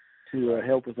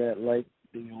help with that lake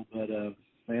deal. But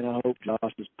man, I hope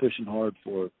Josh is pushing hard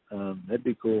for it. That'd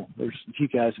be cool. There's you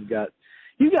guys you've got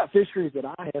fisheries that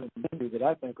I haven't been to that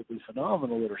I think would be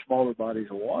phenomenal, that are smaller bodies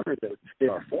of water that would fit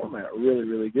our format really,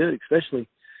 really good, especially,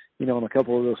 you know, on a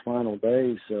couple of those final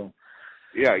days. So.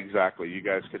 Yeah, exactly. You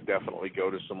guys could definitely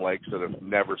go to some lakes that have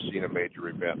never seen a major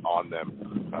event on them,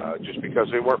 just because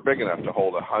they weren't big enough to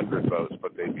hold 100 boats,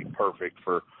 but they'd be perfect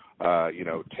for, you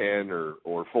know, 10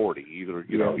 or 40, either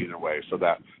way. So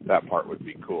that part would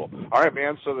be cool. All right,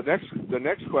 man. So the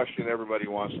next question everybody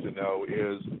wants to know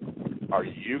is, are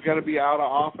you going to be out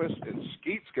of office, and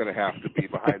Skeet's going to have to be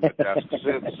behind the desk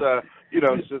since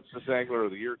this Angler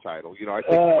of the Year title? You know, I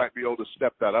think you might be able to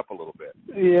step that up a little bit.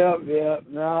 Yeah.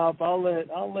 No,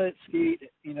 I'll let Skeet,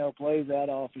 you know, play that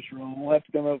office role. We'll have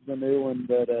to come up with a new one.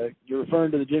 But you're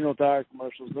referring to the General Tire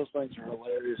commercials. Those things are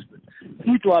hilarious. But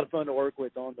he's a lot of fun to work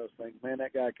with on those things. Man,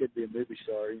 that guy could be a movie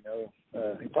star. You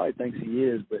know, he probably thinks he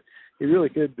is, but he really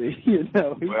could be. You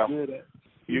know, he's good at it.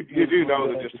 You do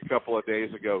know that just a couple of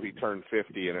days ago he turned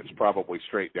 50, and it's probably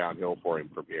straight downhill for him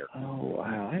from here. Oh,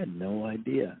 wow. I had no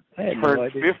idea.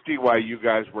 Turned 50 while you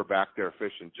guys were back there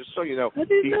fishing. Just so you know, I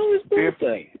didn't know his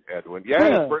birthday. 50, Edwin.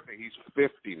 Yeah, his birthday. He's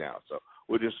 50 now. So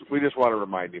we just want to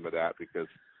remind him of that because,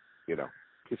 you know,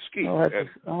 it's Skeet.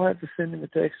 I'll have to send him a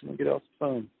text when we get off the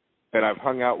phone. And I've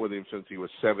hung out with him since he was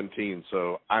 17,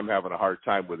 so I'm having a hard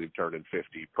time with him turning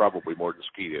 50, probably more than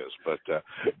Skeet is. But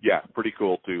yeah, pretty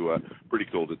cool to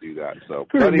do that. So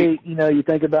pretty neat. You know, you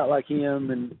think about like him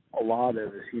and a lot of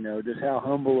us. You know, just how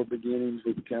humble of beginnings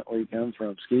we come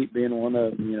from. Skeet being one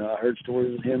of them. You know, I heard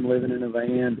stories of him living in a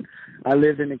van. I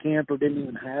lived in a camper, didn't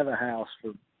even have a house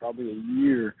for probably a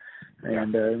year,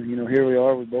 and you know, here we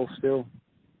are. We're both still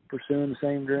pursuing the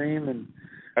same dream and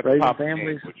raising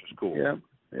families, which is cool.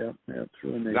 Yeah, it's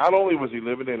really neat. Not only was he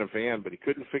living in a van, but he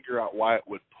couldn't figure out why it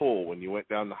would pull when you went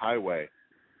down the highway.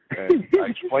 And I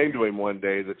explained to him one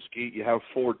day that, Skeet, you have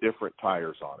 4 different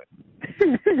tires on it.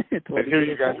 And here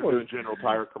you guys are doing General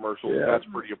Tire commercials. Yeah. That's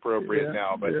pretty appropriate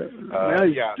now. But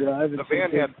the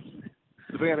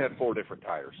van had 4 different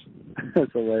tires.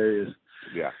 That's hilarious.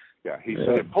 Yeah. He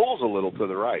said it pulls a little to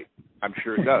the right. I'm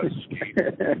sure it does, Skeet.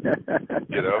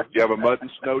 You know, you have a mud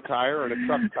and snow tire and a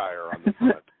truck tire on the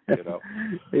front. You know,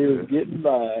 he was getting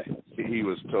by. He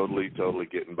was totally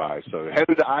getting by. So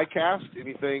headed to ICAST.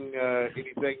 Anything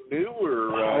new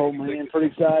or? Man, pretty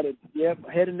excited. Yep,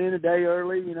 heading in a day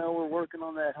early. You know, we're working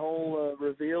on that whole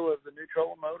reveal of the new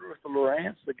trolling motor with the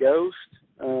Lowrance, the Ghost.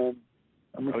 I'm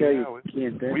gonna tell you,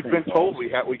 we've been told we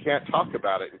can't talk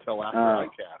about it until after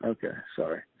ICAST. Okay,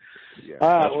 sorry. Yeah,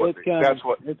 it's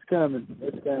coming.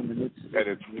 It's coming. And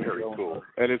it's very cool.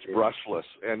 And it's brushless.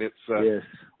 And it's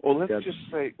well, let's just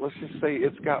say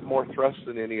it's got more thrust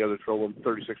than any other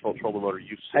 36-volt trolling motor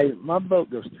you've seen. Hey, my boat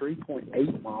goes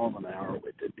 3.8 miles an hour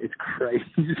with it. It's crazy.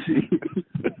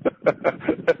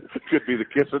 Could be the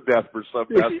kiss of death for some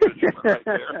bass fishermen right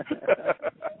there.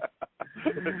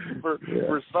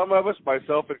 For some of us,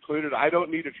 myself included, I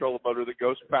don't need a trolling motor that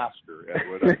goes faster.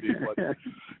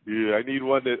 I need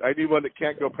one that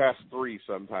can't go past 3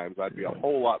 sometimes. I'd be a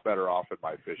whole lot better off in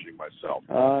my fishing myself.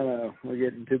 I know. We're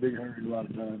getting too big hurried a lot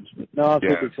of times. But no, I'm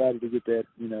pretty excited to get that.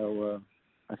 You know,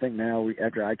 I think now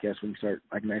after ICAST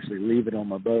I can actually leave it on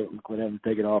my boat and quit having to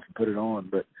take it off and put it on.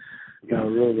 But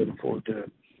really looking forward to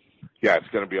it. Yeah, it's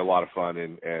going to be a lot of fun,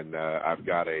 and I've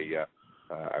got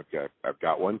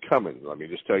one coming. Let me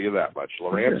just tell you that much.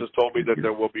 Lowrance has told me that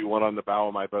there will be one on the bow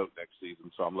of my boat next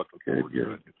season, so I'm looking forward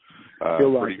to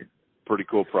it. Pretty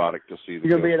cool product to see. You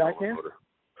gonna be at ICAST?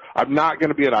 I'm not going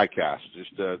to be at ICAST.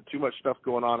 Just too much stuff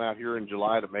going on out here in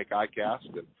July to make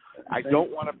ICAST, and I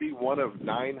don't want to be one of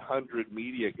 900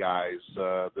 media guys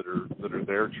that are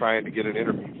there trying to get an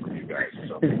interview from you guys.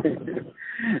 So.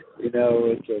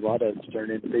 it's a lot of it's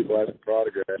turned into people asking for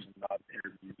autographs and not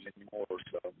interviews anymore.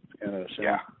 So it's kind of a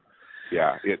shame.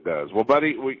 Yeah, it does. Well,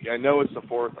 buddy, I know it's the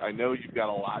 4th. I know you've got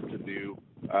a lot to do.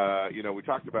 We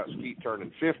talked about Skeet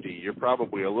turning 50. You're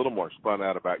probably a little more spun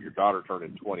out about your daughter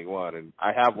turning 21, and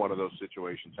I have one of those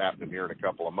situations happening here in a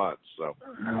couple of months. So,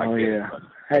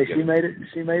 she made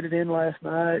it in last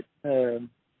night. I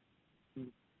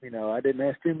didn't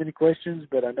ask too many questions,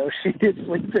 but I know she did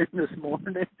sleep in this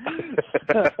morning.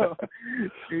 So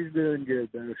she's doing good,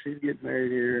 though. She's getting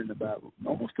married here in about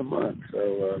almost a month,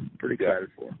 so pretty excited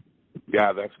for her.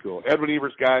 Yeah, that's cool. Edwin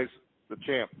Evers, guys, the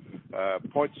champ,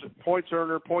 points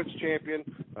earner, points champion,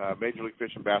 Major League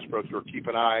Fishing Bass Pro Tour. Keep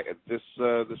an eye at this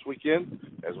weekend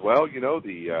as well.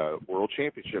 The World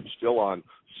Championship still on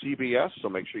CBS, so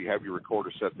make sure you have your recorder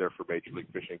set there for Major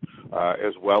League Fishing,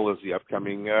 as well as the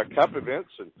upcoming Cup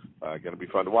events, and going to be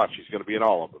fun to watch. He's going to be in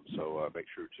all of them, so make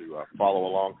sure to follow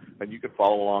along, and you can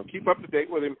follow along. Keep up to date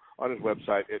with him on his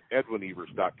website at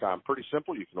edwinevers.com. Pretty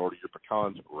simple. You can order your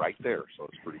pecans right there, so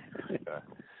it's pretty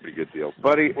good deal.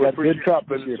 Buddy, we appreciate you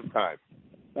spending some time.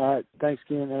 All right. Thanks,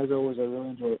 Ken. As always, I really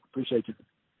enjoy it. Appreciate you.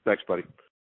 Thanks, buddy.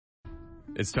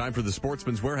 It's time for the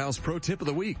Sportsman's Warehouse Pro Tip of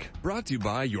the Week, brought to you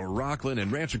by your Rockland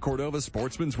and Rancho Cordova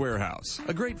Sportsman's Warehouse.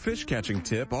 A great fish catching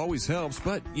tip always helps,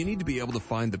 but you need to be able to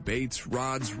find the baits,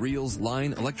 rods, reels,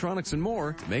 line, electronics, and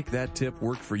more to make that tip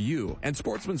work for you. And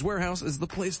Sportsman's Warehouse is the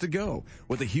place to go,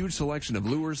 with a huge selection of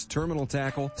lures, terminal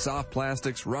tackle, soft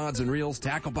plastics, rods and reels,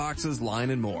 tackle boxes,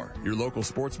 line, and more. Your local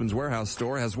Sportsman's Warehouse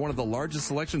store has one of the largest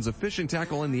selections of fishing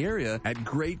tackle in the area at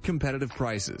great competitive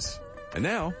prices. And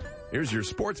now, here's your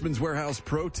Sportsman's Warehouse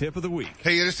Pro Tip of the Week.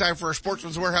 Hey, it is time for our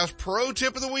Sportsman's Warehouse Pro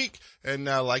Tip of the Week. And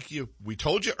we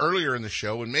told you earlier in the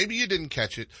show, and maybe you didn't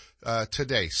catch it,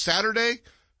 today, Saturday,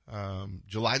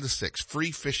 July the 6th,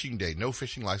 free fishing day. No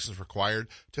fishing license required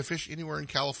to fish anywhere in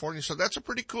California. So that's a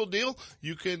pretty cool deal.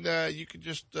 You can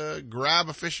just grab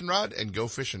a fishing rod and go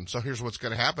fishing. So here's what's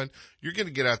going to happen. You're going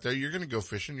to get out there. You're going to go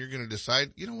fishing. You're going to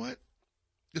decide, you know what?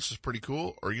 This is pretty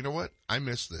cool. Or you know what? I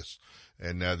miss this.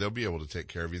 And they'll be able to take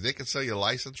care of you. They can sell you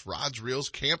license, rods, reels,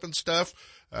 camping stuff,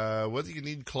 whether you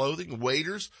need clothing,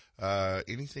 waders,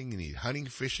 anything you need, hunting,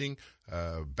 fishing,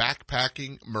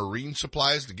 backpacking, marine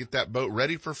supplies to get that boat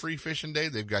ready for free fishing day.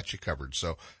 They've got you covered.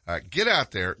 So get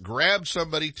out there, grab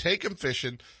somebody, take them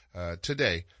fishing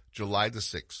today, July the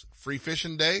 6th. Free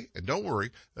fishing day. And don't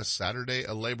worry, a Saturday,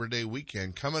 a Labor Day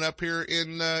weekend coming up here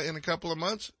in a couple of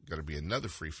months. Going to be another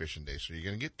free fishing day. So you're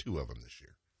going to get 2 of them this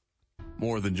year.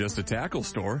 More than just a tackle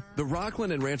store, the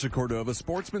Rockland and Rancho Cordova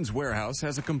Sportsman's Warehouse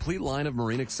has a complete line of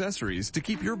marine accessories to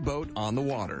keep your boat on the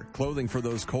water. Clothing for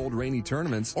those cold, rainy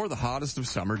tournaments or the hottest of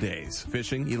summer days.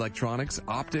 Fishing, electronics,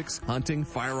 optics, hunting,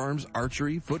 firearms,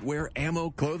 archery, footwear, ammo,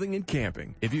 clothing, and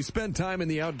camping. If you spend time in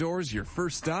the outdoors, your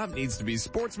first stop needs to be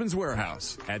Sportsman's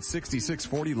Warehouse at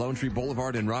 6640 Lone Tree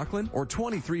Boulevard in Rockland or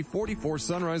 2344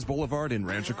 Sunrise Boulevard in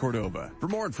Rancho Cordova. For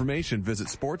more information, visit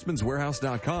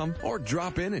sportsmanswarehouse.com or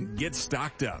drop in and get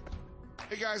stocked up.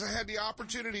 Hey guys, I had the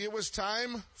opportunity. It was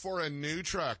time for a new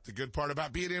truck. The good part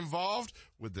about being involved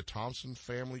with the Thompson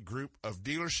family group of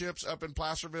dealerships up in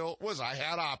Placerville was I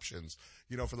had options,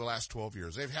 for the last 12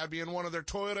 years. They've had me in one of their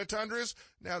Toyota Tundras.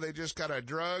 Now they just kind of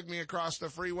drug me across the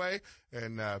freeway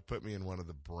and put me in one of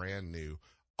the brand new,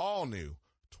 all new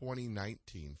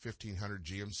 2019 1500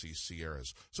 GMC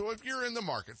Sierras. So if you're in the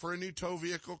market for a new tow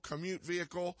vehicle, commute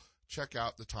vehicle, check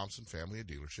out the Thompson family of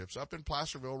dealerships up in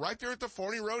Placerville, right there at the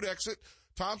Forney Road exit.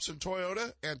 Thompson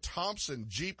Toyota and Thompson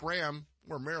Jeep Ram,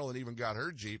 where Marilyn even got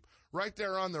her Jeep, right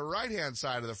there on the right-hand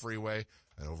side of the freeway.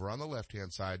 And over on the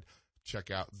left-hand side, check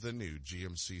out the new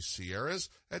GMC Sierras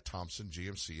at Thompson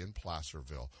GMC in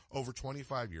Placerville. Over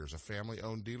 25 years, a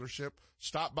family-owned dealership.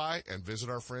 Stop by and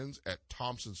visit our friends at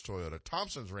Thompson's Toyota,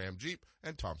 Thompson's Ram Jeep,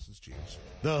 and Thompson's GMC.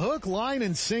 The Hook, Line,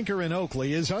 and Sinker in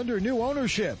Oakley is under new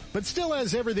ownership, but still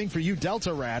has everything for you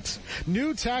Delta rats.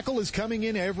 New tackle is coming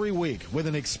in every week with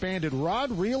an expanded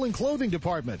rod, reel, and clothing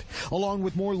department, along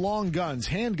with more long guns,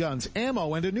 handguns,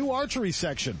 ammo, and a new archery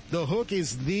section. The Hook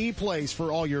is the place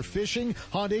for all your fishing,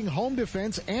 hunting, home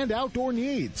defense, and outdoor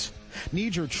needs.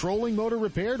 Need your trolling motor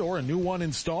repaired or a new one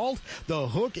installed? The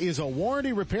Hook is a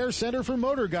warranty repair center for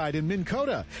Motor Guide in Minn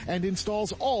Kota and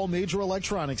installs all major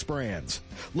electronics brands.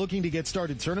 Looking to get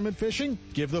started tournament fishing?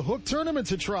 Give the Hook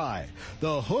Tournaments a try.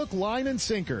 The Hook, Line, and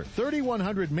Sinker,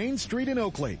 3100 Main Street in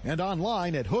Oakley, and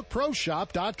online at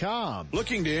hookproshop.com.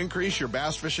 Looking to increase your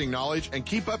bass fishing knowledge and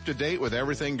keep up to date with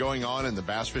everything going on in the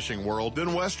bass fishing world? Then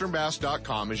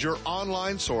westernbass.com is your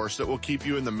online source that will keep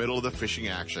you in the middle of the fishing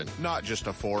action. Not just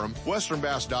a forum,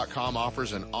 WesternBass.com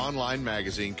offers an online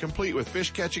magazine complete with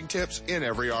fish catching tips in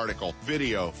every article,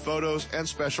 video, photos, and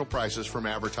special prices from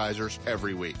advertisers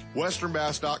every week.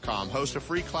 WesternBass.com hosts a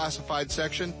free classified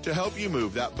section to help you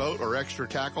move that boat or extra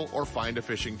tackle or find a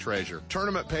fishing treasure.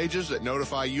 Tournament pages that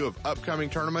notify you of upcoming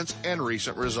tournaments and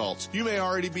recent results. You may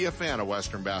already be a fan of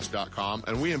WesternBass.com,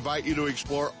 and we invite you to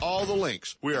explore all the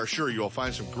links. We are sure you'll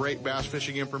find some great bass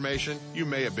fishing information you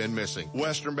may have been missing.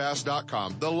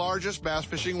 WesternBass.com, the largest bass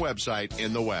fishing website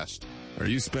in the West. Are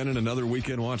you spending another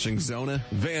weekend watching Zona,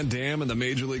 Van Dam, and the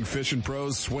Major League Fishing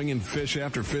pros swinging fish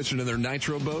after fishing in their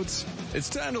nitro boats? It's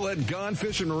time to let Gone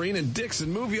Fishing Marine and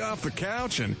Dixon move you off the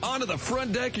couch and onto the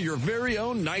front deck of your very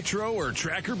own nitro or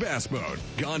tracker bass boat.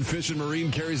 Gone Fishing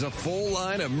Marine carries a full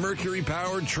line of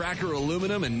mercury-powered tracker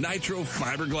aluminum and nitro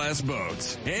fiberglass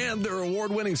boats. And their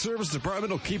award-winning service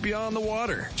department will keep you on the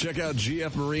water. Check out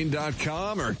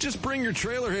gfmarine.com or just bring your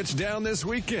trailer hitch down this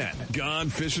weekend. Gone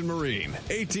Fishing Marine,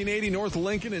 1880 North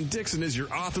Lincoln, and Dixon is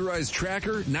your authorized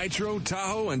tracker, nitro,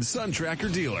 Tahoe, and Sun Tracker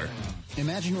dealer.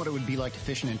 Imagine what it would be like to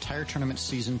fish an entire tournament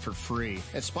season for free.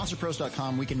 At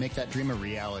SponsorPros.com, we can make that dream a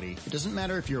reality. It doesn't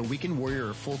matter if you're a weekend warrior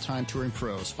or full-time touring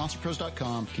pro.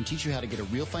 SponsorPros.com can teach you how to get a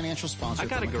real financial sponsor. I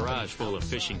got a garage full of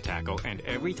fishing tackle, and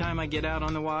every time I get out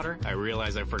on the water, I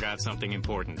realize I forgot something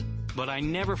important. But I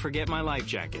never forget my life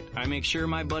jacket. I make sure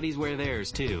my buddies wear theirs,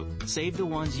 too. Save the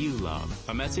ones you love.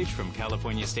 A message from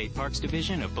California State Parks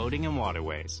Division of Boating and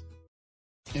Waterways.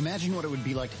 Imagine what it would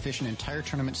be like to fish an entire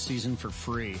tournament season for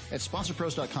free. At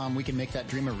SponsorPros.com, we can make that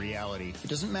dream a reality. It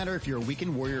doesn't matter if you're a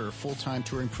weekend warrior or full-time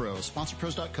touring pro.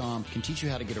 SponsorPros.com can teach you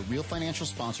how to get a real financial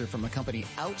sponsor from a company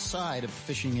outside of the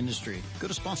fishing industry. Go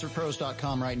to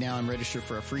SponsorPros.com right now and register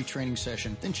for a free training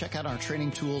session. Then check out our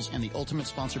training tools and the Ultimate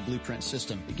Sponsor Blueprint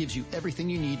system. It gives you everything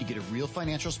you need to get a real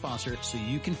financial sponsor so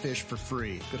you can fish for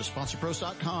free. Go to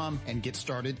SponsorPros.com and get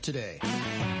started today.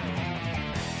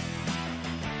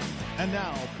 And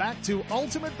now, back to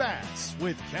Ultimate Bass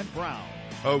with Kent Brown.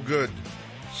 Oh, good.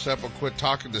 Sepp will quit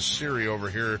talking to Siri over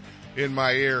here in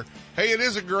my ear. Hey, it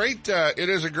is a great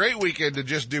weekend to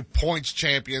just do points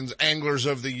champions, anglers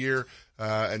of the year.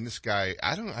 And this guy,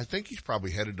 I think he's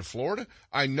probably headed to Florida.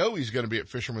 I know he's going to be at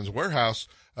Fisherman's Warehouse,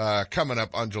 coming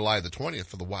up on July the 20th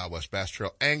for the Wild West Bass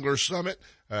Trail Angler Summit.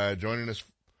 Joining us,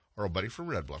 our old buddy from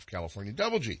Red Bluff, California,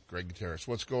 Double G, Greg Gutierrez.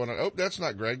 What's going on? Oh, that's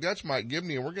not Greg. That's Mike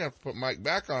Gibney, and we're going to have to put Mike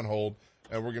back on hold,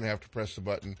 and we're going to have to press the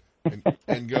button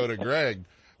and go to Greg.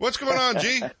 What's going on,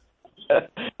 G?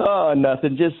 Oh,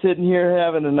 nothing. Just sitting here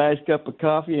having a nice cup of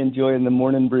coffee, enjoying the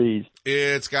morning breeze.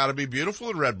 It's got to be beautiful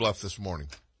in Red Bluff this morning.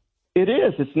 It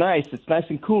is. It's nice. It's nice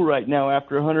and cool right now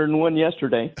after 101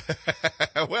 yesterday.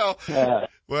 Well,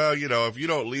 you know, if you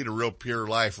don't lead a real pure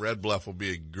life, Red Bluff will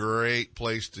be a great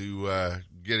place to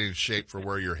get in shape for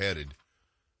where you're headed.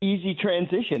 Easy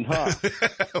transition, huh?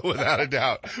 Without a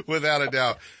doubt. Without a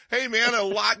doubt. Hey, man, a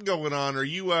lot going on. Are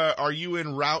you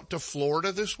en route to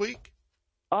Florida this week?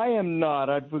 I am not.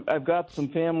 I've got some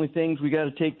family things we got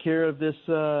to take care of this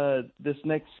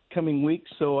next coming week,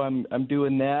 so I'm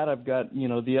doing that. I've got, you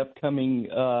know, the upcoming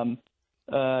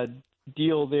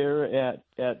deal there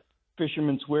at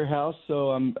Fisherman's Warehouse, so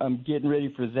I'm getting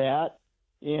ready for that.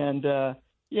 And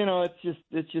you know,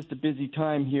 it's just a busy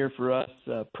time here for us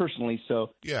personally,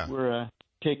 so yeah, we're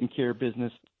taking care of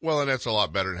business. Well, and that's a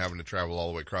lot better than having to travel all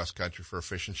the way across country for a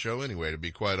fishing show anyway, to be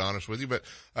quite honest with you. But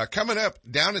coming up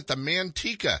down at the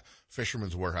Manteca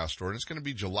Fisherman's Warehouse store, and it's going to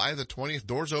be July the 20th.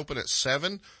 Doors open at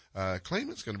 7. Claim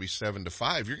it's going to be 7 to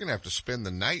 5. You're going to have to spend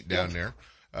the night down there.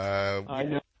 I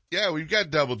know. Yeah, we've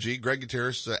got Double G, Greg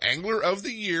Gutierrez, Angler of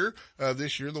the Year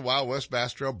this year, the Wild West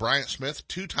Bass Trail, Bryant Smith,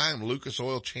 2-time Lucas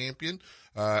Oil champion,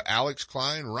 Alex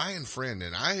Klein, Ryan Friend,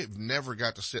 and I have never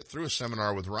got to sit through a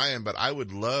seminar with Ryan, but I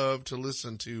would love to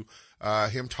listen to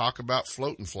him talk about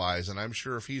floating flies, and I'm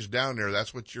sure if he's down there,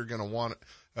 that's what you're going to want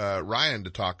Ryan to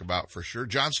talk about for sure.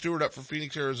 John Stewart up from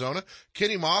Phoenix, Arizona.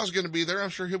 Kenny Ma is going to be there. I'm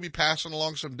sure he'll be passing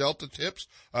along some Delta tips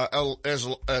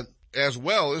as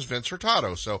well as Vince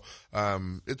Hurtado. So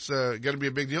it's going to be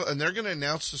a big deal, and they're going to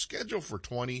announce the schedule for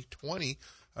 2020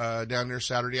 down there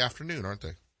Saturday afternoon, aren't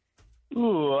they?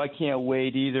 Ooh, I can't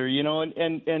wait either. You know,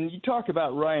 and you talk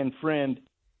about Ryan Friend.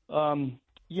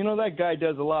 You know, that guy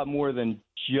does a lot more than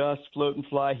just float and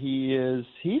fly.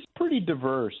 He's pretty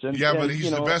diverse. And, yeah, but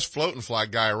he's the best float and fly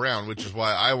guy around, which is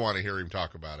why I want to hear him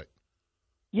talk about it.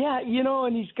 Yeah, you know,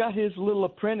 and he's got his little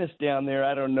apprentice down there.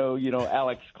 I don't know, you know,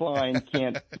 Alex Klein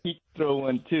can't throw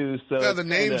one too. So yeah,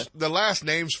 the last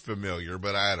name's familiar,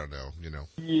 but I don't know, you know.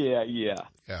 Yeah.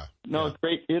 No, yeah.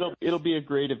 Great. It'll be a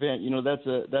great event. You know,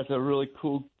 that's a really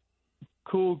cool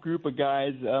group of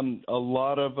guys. A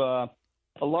lot of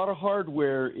a lot of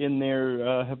hardware in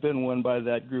there have been won by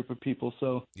that group of people.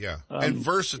 So yeah, and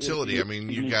versatility. I mean,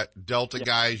 you've got Delta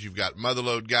guys, you've got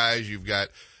Motherlode guys, you've got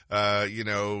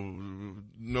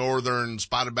northern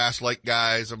spotted bass lake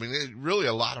guys. I mean, really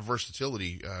a lot of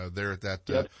versatility there at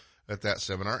that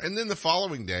seminar. And then the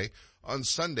following day, on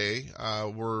Sunday,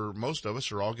 where most of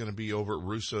us are all going to be over at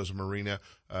Russo's Marina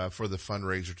for the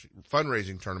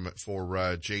fundraising tournament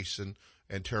for Jason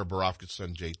and Tara Borofka's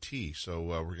son JT. So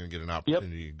we're going to get an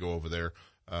opportunity to go over there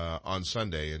on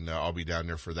Sunday, and I'll be down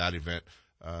there for that event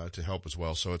to help as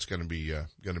well. So it's going to be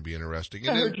interesting.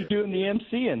 I heard you're doing the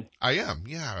MCing. I am,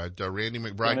 yeah. Randy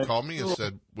McBride called me and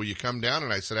said, "Will you come down?"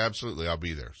 And I said, "Absolutely, I'll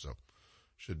be there." So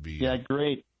should be. Yeah,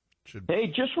 great. Hey,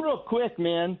 just real quick,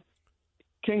 man.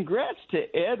 Congrats to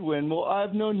Edwin. Well,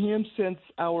 I've known him since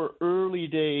our early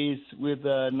days with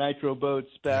Nitro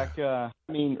Boats back.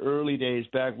 Early days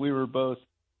back. We were both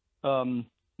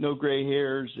no gray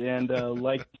hairs and,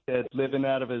 like you said, living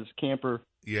out of his camper.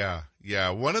 Yeah.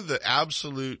 One of the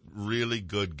absolute really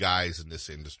good guys in this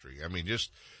industry. I mean, just,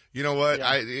 you know what?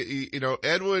 Yeah.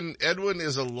 Edwin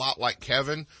is a lot like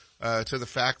Kevin, to the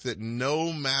fact that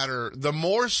no matter the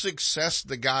more success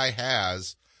the guy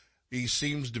has, he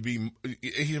seems to be,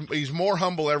 he's more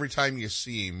humble every time you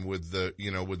see him with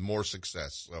more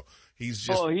success. So he's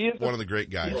just one of the great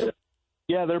guys.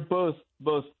 Yeah, they're both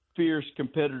fierce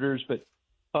competitors, but,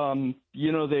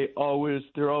 they're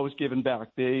always giving back.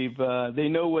 They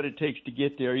know what it takes to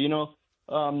get there.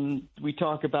 We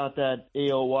talk about that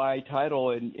AOY title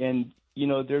and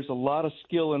there's a lot of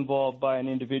skill involved by an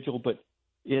individual, but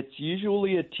it's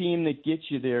usually a team that gets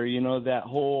you there. That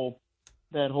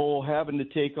whole having to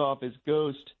take off his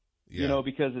ghost,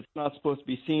 because it's not supposed to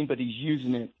be seen, but he's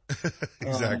using it.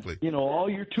 Exactly. All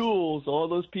your tools, all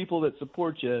those people that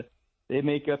support you, they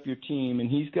make up your team, and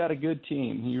he's got a good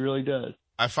team. He really does.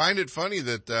 I find it funny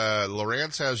that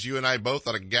Lawrence has you and I both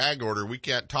on a gag order. We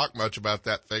can't talk much about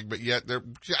that thing, but yet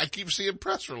I keep seeing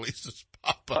press releases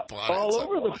pop up on all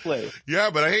over the place.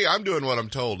 Yeah, but hey, I'm doing what I'm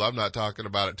told. I'm not talking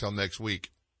about it till next week.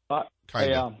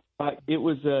 Yeah. It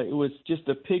was just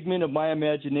a pigment of my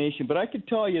imagination, but I could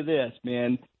tell you this,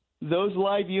 man, those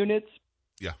live units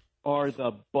are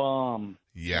the bomb.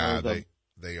 Yeah,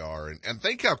 they are. And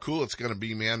think how cool it's going to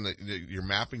be, man, that your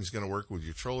mapping is going to work with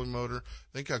your trolling motor.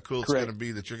 Think how cool it's going to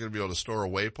be that you're going to be able to store a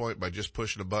waypoint by just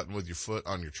pushing a button with your foot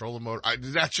on your trolling motor.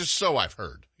 That's just so I've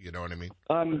heard. You know what I mean?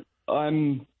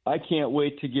 I can't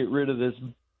wait to get rid of this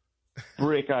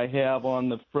brick I have on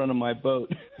the front of my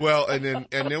boat. Well, and then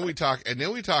we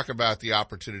talk about the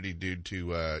opportunity, dude,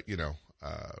 to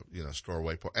store a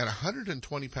waypoint, and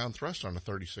 120-pound thrust on a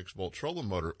 36-volt trolling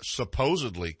motor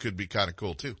supposedly could be kind of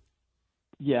cool too.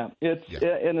 Yeah,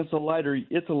 and it's a lighter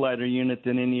unit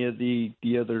than any of the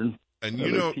other. And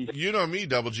you know me,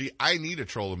 Double G. I need a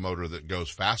trolling motor that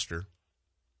goes faster.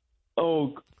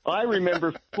 Oh, I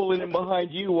remember pulling in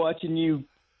behind you, watching you.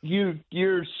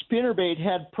 Your spinnerbait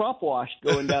had prop wash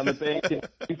going down the bank. And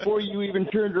before you even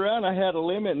turned around, I had a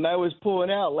limit, and I was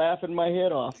pulling out, laughing my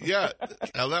head off. Yeah,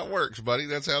 how that works, buddy.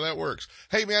 That's how that works.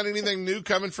 Hey, man, anything new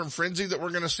coming from Frenzy that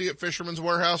we're going to see at Fisherman's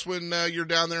Warehouse when you're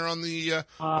down there on the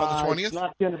 20th? It's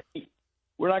not going to be.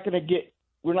 We're not going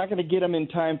to get them in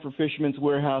time for Fisherman's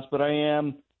Warehouse, but I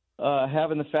am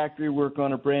having the factory work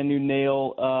on a brand new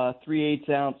nail, 3/8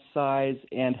 ounce size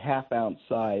and 1/2 ounce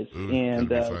size. Ooh, and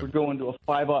we're going to a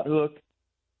 5/0 hook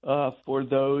for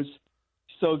those.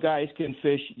 So guys can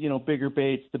fish, bigger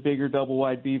baits, the bigger double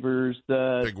wide beavers,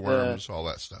 the big worms, all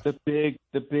that stuff. The big,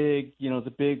 the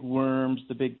big worms,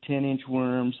 the big 10-inch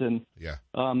worms. And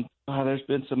there's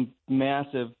been some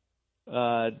massive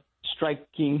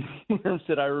striking worms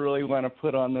that I really want to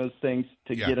put on those things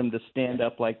to get them to stand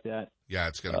up like that. Yeah,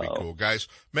 it's going to be cool. Guys,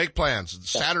 make plans.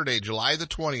 Saturday, July the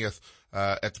 20th,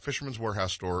 at the Fisherman's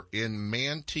Warehouse store in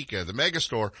Manteca, the mega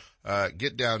store.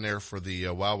 Get down there for the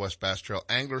Wild West Bass Trail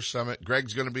Angler Summit.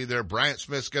 Greg's going to be there. Bryant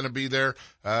Smith's going to be there.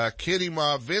 Kitty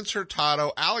Ma, Vince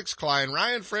Hurtado, Alex Klein,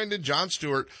 Ryan Friend, John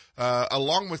Stewart,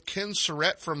 along with Ken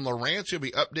Surratt from Lawrence. He'll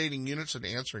be updating units and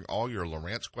answering all your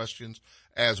Lawrence questions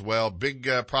as well. Big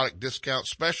product discount,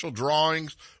 special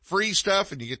drawings, free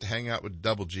stuff, and you get to hang out with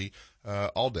Double G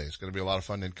all day. It's going to be a lot of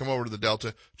fun. And come over to the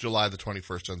Delta July the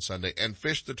 21st on Sunday and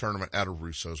fish the tournament out of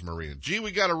Russo's Marina. Gee,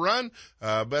 we got to run,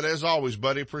 but as always,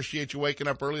 buddy, appreciate you waking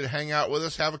up early to hang out with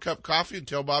us. Have a cup of coffee and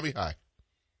tell Bobby hi.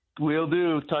 Will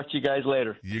do. Talk to you guys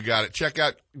later. You got it. Check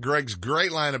out Greg's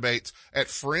great line of baits at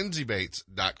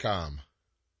frenzybaits.com.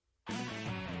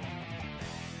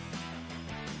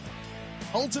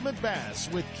 Ultimate Bass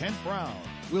with Kent Brown.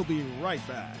 We'll be right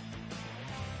back.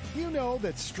 You know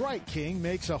that Strike King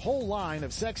makes a whole line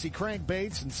of sexy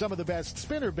crankbaits and some of the best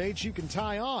spinner baits you can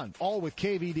tie on, all with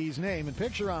KVD's name and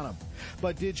picture on them.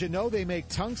 But did you know they make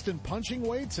tungsten punching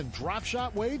weights and drop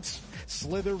shot weights?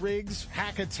 Slither rigs,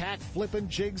 hack attack flippin'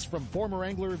 jigs from former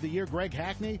Angler of the Year Greg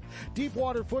Hackney, deep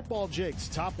water football jigs,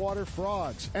 top water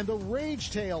frogs, and the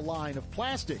Rage Tail line of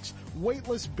plastics,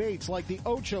 weightless baits like the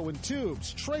Ocho and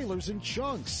tubes, trailers and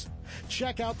chunks.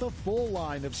 Check out the full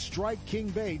line of Strike King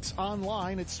baits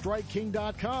online at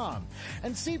StrikeKing.com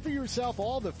and see for yourself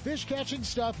all the fish catching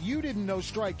stuff you didn't know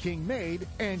Strike King made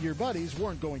and your buddies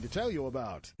weren't going to tell you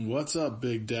about. What's up,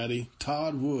 Big Daddy?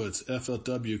 Todd Woods,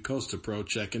 FLW Costa Pro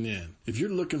checking in. If you're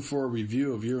looking for a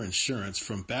review of your insurance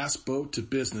from bass boat to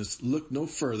business, look no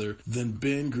further than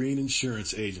Ben Green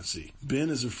Insurance Agency. Ben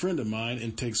is a friend of mine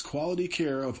and takes quality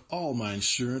care of all my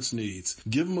insurance needs.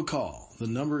 Give him a call. The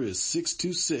number is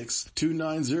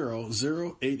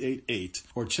 626-290-0888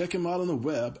 or check him out on the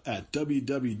web at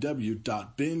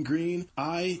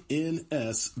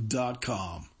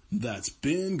www.bengreenins.com. That's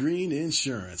Ben Green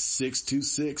Insurance,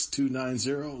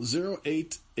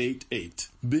 626-290-0888.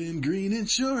 Ben Green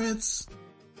Insurance.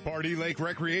 Party Lake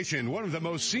Recreation, one of the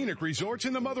most scenic resorts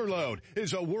in the Motherlode,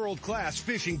 is a world-class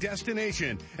fishing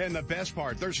destination. And the best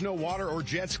part, there's no water or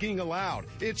jet skiing allowed.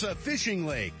 It's a fishing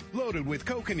lake loaded with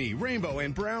kokanee, rainbow,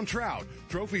 and brown trout,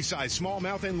 trophy-sized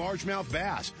smallmouth and largemouth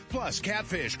bass, plus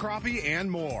catfish, crappie,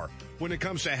 and more. When it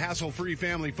comes to hassle-free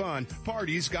family fun,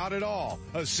 Party's got it all.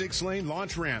 A 6-lane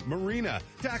launch ramp, marina,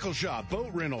 tackle shop,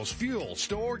 boat rentals, fuel,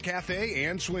 store, cafe,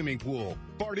 and swimming pool.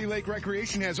 Party Lake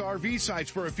Recreation has RV sites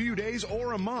for a few days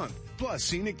or a month, plus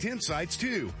scenic tent sites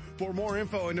too. For more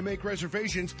info and to make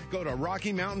reservations, go to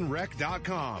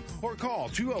RockyMountainRec.com or call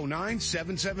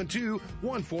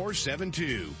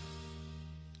 209-772-1472.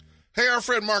 Hey, our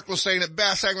friend Mark Lassane at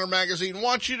Bass Angler Magazine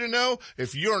wants you to know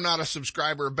if you're not a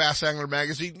subscriber of Bass Angler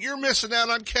Magazine, you're missing out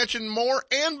on catching more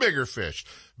and bigger fish.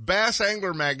 Bass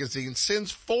Angler Magazine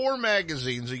sends 4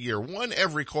 magazines a year, one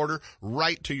every quarter,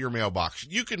 right to your mailbox.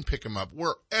 You can pick them up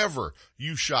wherever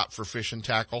you shop for fish and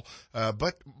tackle,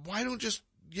 but why don't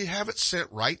you have it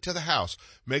sent right to the house?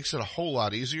 Makes it a whole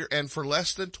lot easier and for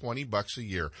less than $20 a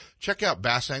year. Check out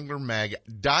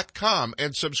bassanglermag.com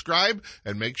and subscribe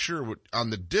and make sure on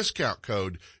the discount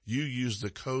code you use the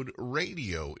code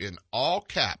RADIO in all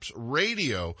caps,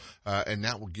 RADIO, and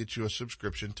that will get you a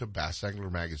subscription to Bass Angler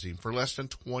Magazine for less than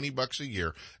 $20 a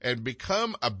year and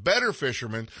become a better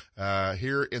fisherman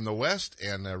here in the West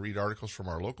and read articles from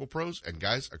our local pros and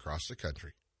guys across the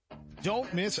country.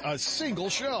 Don't miss a single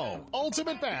show.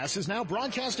 Ultimate Bass is now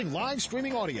broadcasting live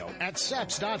streaming audio at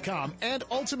seps.com and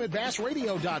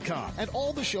ultimatebassradio.com. And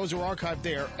all the shows are archived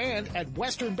there and at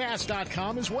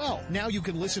westernbass.com as well. Now you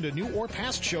can listen to new or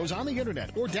past shows on the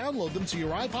internet or download them to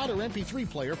your iPod or MP3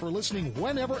 player for listening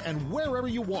whenever and wherever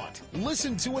you want.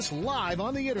 Listen to us live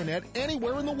on the internet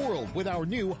anywhere in the world with our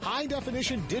new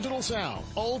high-definition digital sound.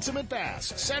 Ultimate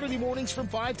Bass, Saturday mornings from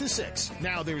 5 to 6.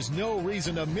 Now there's no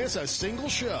reason to miss a single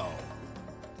show.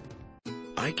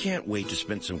 I can't wait to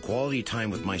spend some quality time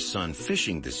with my son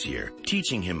fishing this year,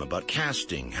 teaching him about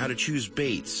casting, how to choose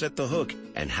baits, set the hook,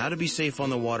 and how to be safe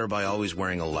on the water by always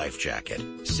wearing a life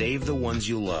jacket. Save the ones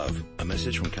you love. A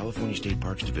message from California State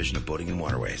Parks Division of Boating and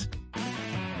Waterways.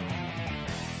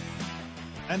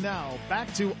 And now,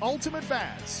 back to Ultimate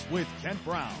Bass with Kent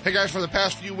Brown. Hey guys, for the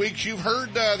past few weeks, you've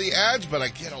heard the ads, but I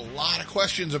get a lot of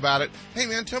questions about it. Hey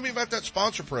man, tell me about that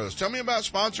Sponsor Pros. Tell me about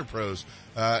Sponsor Pros,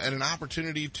 and an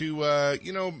opportunity to,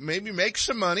 maybe make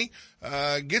some money,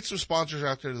 get some sponsors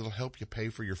out there that'll help you pay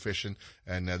for your fishing.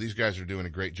 And these guys are doing a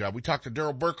great job. We talked to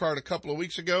Daryl Burkhardt a couple of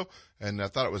weeks ago, and I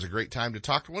thought it was a great time to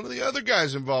talk to one of the other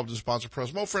guys involved in Sponsor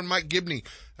Pros, my old friend Mike Gibney.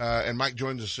 And Mike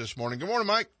joins us this morning. Good morning,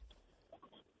 Mike.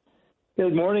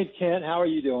 Good morning, Kent. How are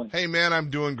you doing? Hey, man, I'm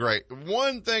doing great.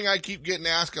 One thing I keep getting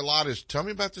asked a lot is, tell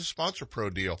me about this Sponsor Pro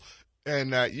deal.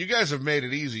 And you guys have made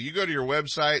it easy. You go to your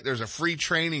website, there's a free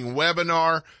training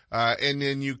webinar, and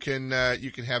then you can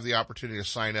have the opportunity to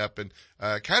sign up and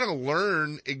kind of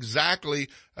learn exactly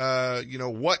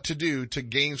what to do to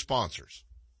gain sponsors.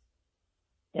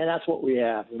 Yeah, that's what we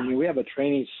have. I mean, we have a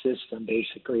training system,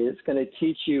 basically. It's going to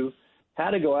teach you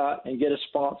how to go out and get a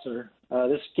sponsor.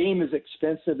 This game is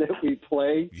expensive that we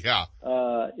play. Yeah.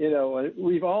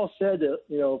 We've all said that,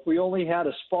 if we only had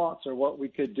a sponsor, what we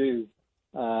could do,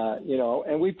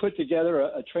 and we put together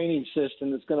a training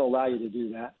system that's going to allow you to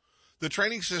do that. The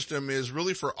training system is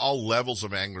really for all levels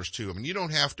of anglers too. I mean, you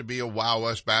don't have to be a Wild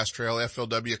West Bass Trail,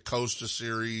 FLW Costa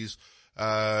Series,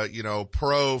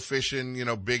 pro fishing,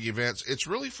 big events. It's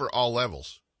really for all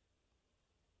levels.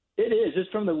 It is. It's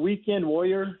from the weekend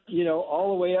warrior,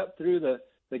 all the way up through the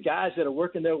the guys that are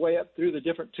working their way up through the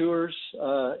different tours,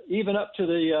 even up to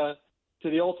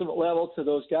the ultimate level, to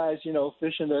those guys,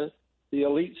 fishing the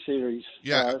Elite Series.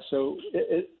 Yeah. So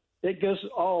it goes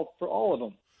all for all of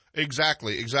them.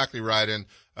 Exactly right. And,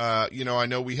 I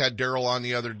know we had Daryl on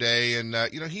the other day, and,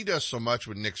 he does so much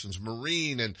with Nixon's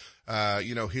Marine and,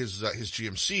 his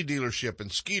GMC dealership,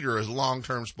 and Skeeter as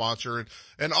long-term sponsor,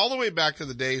 and all the way back to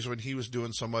the days when he was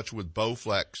doing so much with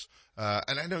Bowflex.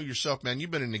 And I know yourself, man,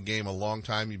 you've been in the game a long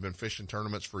time. You've been fishing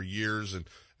tournaments for years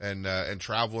and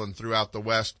traveling throughout the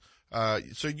West.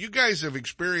 So you guys have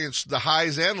experienced the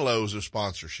highs and lows of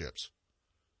sponsorships.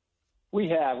 We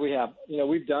have.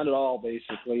 We've done it all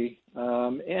basically.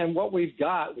 And what we've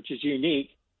got, which is unique,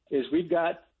 is we've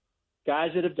got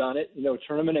guys that have done it,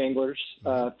 tournament anglers,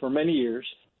 for many years.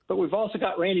 But we've also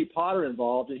got Randy Potter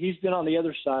involved, and he's been on the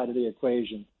other side of the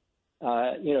equation.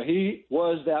 He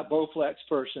was that Bowflex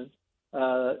person,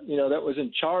 that was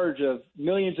in charge of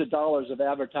millions of dollars of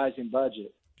advertising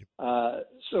budget.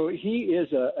 So he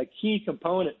is a key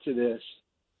component to this,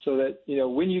 so that,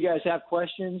 when you guys have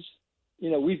questions,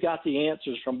 we've got the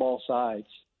answers from both sides.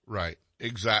 Right.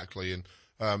 Exactly. And,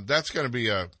 that's going to be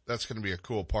a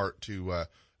cool part to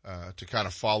kind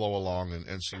of follow along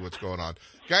and see what's going on.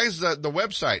 Guys, the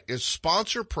website is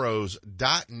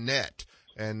sponsorpros.net.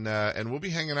 And we'll be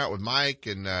hanging out with Mike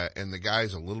and the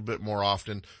guys a little bit more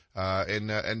often,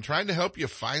 and trying to help you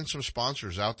find some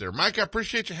sponsors out there. Mike, I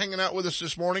appreciate you hanging out with us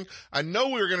this morning. I know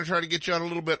we were going to try to get you on a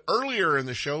little bit earlier in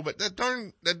the show, but that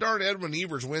darn Edwin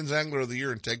Evers wins Angler of the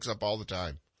Year and takes up all the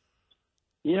time.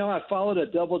 I followed a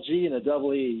double G and a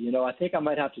double E. I think I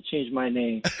might have to change my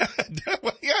name.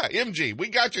 Yeah, MG. We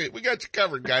got you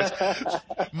covered, guys.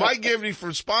 Mike Gibney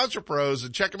from Sponsor Pros,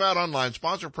 and check them out online,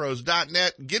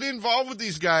 sponsorpros.net. Get involved with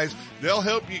these guys. They'll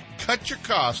help you cut your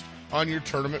cost on your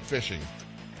tournament fishing.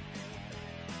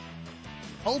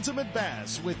 Ultimate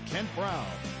Bass with Kent Brown.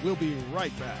 We'll be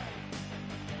right back.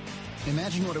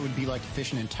 Imagine what it would be like to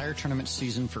fish an entire tournament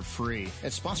season for free.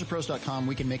 At SponsorPros.com,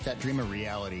 we can make that dream a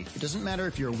reality. It doesn't matter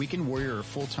if you're a weekend warrior or a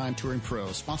full-time touring pro.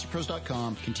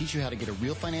 SponsorPros.com can teach you how to get a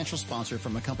real financial sponsor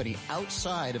from a company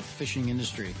outside of the fishing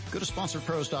industry. Go to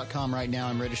SponsorPros.com right now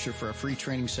and register for a free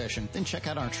training session. Then check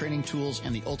out our training tools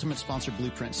and the Ultimate Sponsor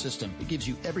Blueprint system. It gives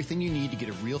you everything you need to get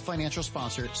a real financial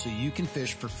sponsor so you can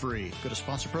fish for free. Go to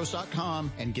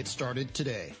SponsorPros.com and get started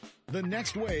today. The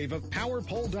next wave of power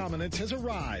pole dominance has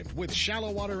arrived with shallow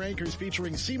water anchors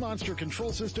featuring Sea Monster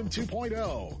Control System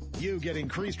 2.0. You get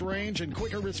increased range and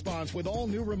quicker response with all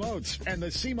new remotes, and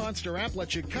the Sea Monster app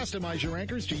lets you customize your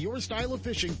anchors to your style of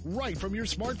fishing right from your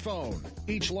smartphone.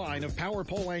 Each line of power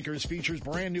pole anchors features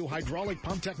brand new hydraulic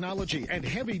pump technology and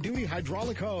heavy-duty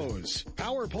hydraulic hose.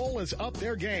 Power Pole has upped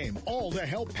their game, all to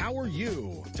help power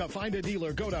you. To find a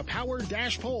dealer, go to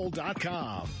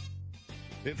power-pole.com.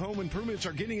 If home improvements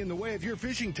are getting in the way of your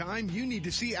fishing time, you need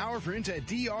to see our friends at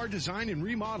DR Design and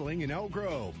Remodeling in Elk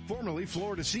Grove. Formerly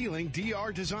Floor to Ceiling,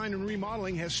 DR Design and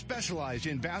Remodeling has specialized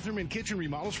in bathroom and kitchen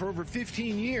remodels for over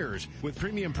 15 years with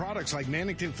premium products like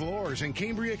Mannington floors and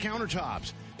Cambria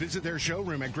countertops. Visit their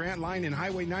showroom at Grant Line and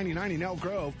Highway 99 in Elk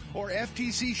Grove or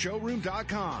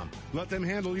ftcshowroom.com. Let them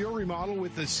handle your remodel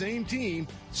with the same team,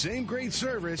 same great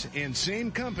service, and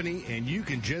same company, and you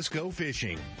can just go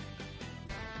fishing.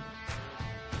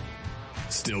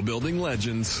 Still building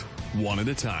legends, one at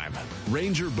a time.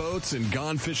 Ranger Boats and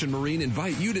Gone Fishing Marine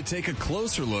invite you to take a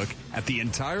closer look at the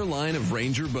entire line of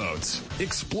Ranger boats.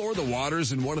 Explore the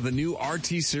waters in one of the new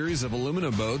RT series of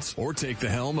aluminum boats, or take the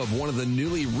helm of one of the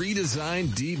newly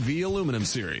redesigned Deep V aluminum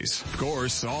series. Of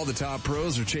course, all the top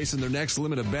pros are chasing their next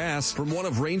limit of bass from one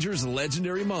of Ranger's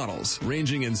legendary models,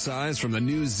 ranging in size from the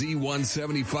new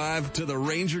Z175 to the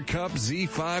Ranger Cup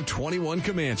Z521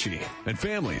 Comanche. And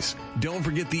families, don't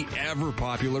forget the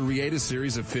ever-popular Rieta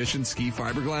series of fish and ski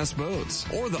fiberglass boats,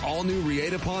 or the all-new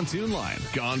Rieta pontoon line,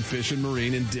 Gone Fishing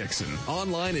Marine in Dixon.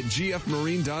 Online at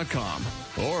gfmarine.com,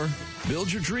 or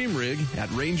build your dream rig at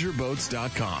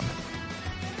rangerboats.com.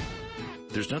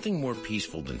 There's nothing more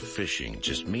peaceful than fishing.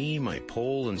 Just me, my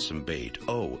pole, and some bait.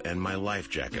 Oh, and my life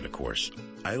jacket, of course.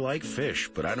 I like fish,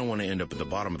 but I don't want to end up at the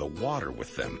bottom of the water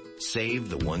with them.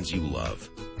 Save the ones you love.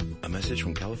 A message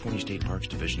from California State Parks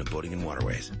Division of Boating and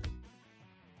Waterways.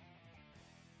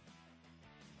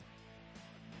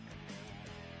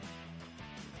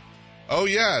 Oh,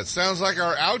 yeah, it sounds like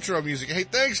our outro music. Hey,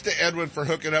 thanks to Edwin for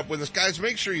hooking up with us. Guys,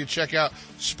 make sure you check out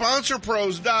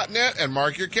sponsorpros.net and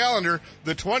mark your calendar.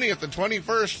 The 20th and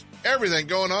 21st, everything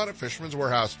going on at Fisherman's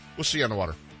Warehouse. We'll see you on the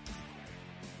water.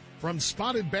 From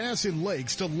spotted bass in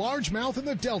lakes to largemouth in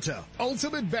the Delta,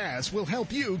 Ultimate Bass will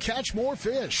help you catch more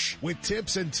fish. With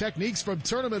tips and techniques from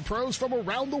tournament pros from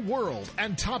around the world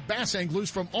and top bass anglers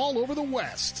from all over the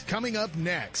West. Coming up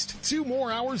next, 2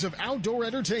 more hours of outdoor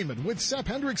entertainment with Sepp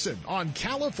Hendrickson on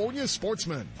California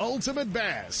Sportsman. Ultimate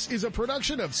Bass is a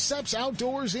production of Sepp's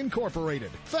Outdoors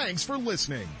Incorporated. Thanks for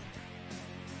listening.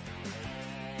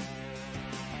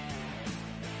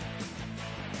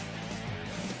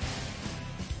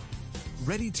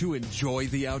 Ready to enjoy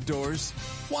the outdoors?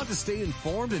 Want to stay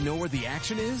informed and know where the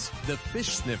action is? The Fish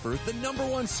Sniffer, the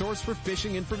 #1 source for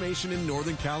fishing information in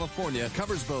Northern California,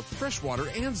 covers both freshwater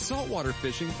and saltwater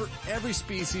fishing for every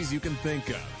species you can think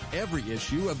of. Every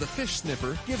issue of the Fish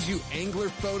Sniffer gives you angler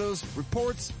photos,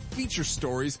 reports, feature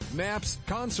stories, maps,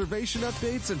 conservation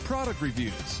updates, and product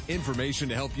reviews. Information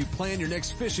to help you plan your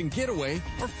next fishing getaway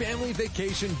or family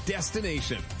vacation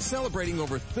destination. Celebrating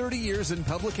over 30 years in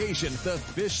publication, the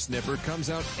Fish Sniffer comes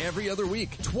out every other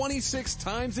week, 26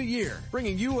 times a year,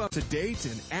 bringing you up-to-date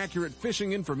and accurate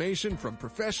fishing information from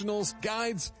professionals,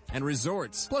 guides, and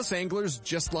resorts, plus anglers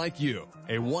just like you.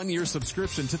 A 1-year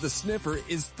subscription to the Sniffer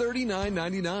is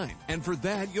 $39.99, and for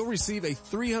that, you'll receive a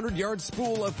 300-yard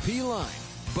spool of P-line.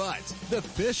 But the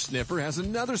Fish Sniffer has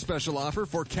another special offer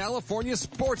for California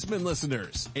Sportsman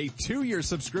listeners. A 2-year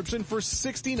subscription for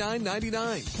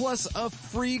 $69.99, plus a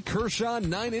free Kershaw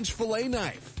 9-inch fillet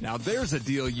knife. Now there's a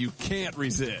deal you can't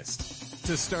resist.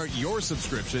 To start your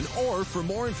subscription or for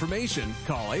more information,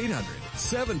 call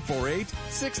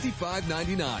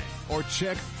 800-748-6599 or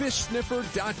check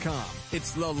fishsniffer.com.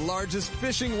 It's the largest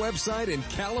fishing website in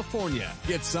California.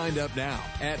 Get signed up now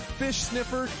at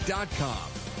fishsniffer.com.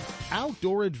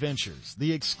 Outdoor Adventures,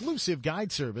 the exclusive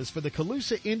guide service for the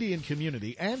Calusa Indian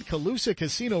community and Calusa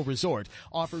Casino Resort,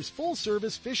 offers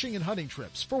full-service fishing and hunting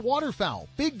trips for waterfowl,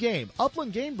 big game,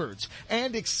 upland game birds,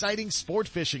 and exciting sport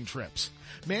fishing trips.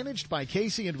 Managed by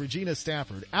Casey and Regina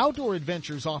Stafford, Outdoor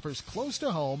Adventures offers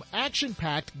close-to-home,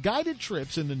 action-packed guided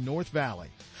trips in the North Valley.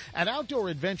 At Outdoor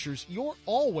Adventures, you're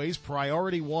always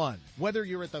priority one. Whether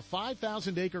you're at the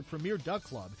 5,000-acre Premier Duck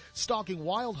Club, stalking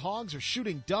wild hogs, or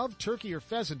shooting dove, turkey, or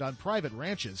pheasant on private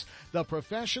ranches, the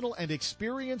professional and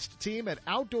experienced team at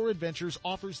Outdoor Adventures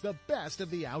offers the best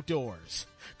of the outdoors.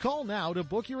 Call now to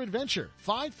book your adventure,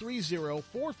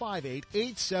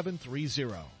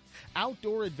 530-458-8730.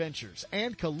 Outdoor Adventures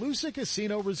and Calusa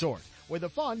Casino Resort, where the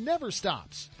fun never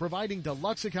stops, providing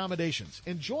deluxe accommodations,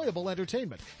 enjoyable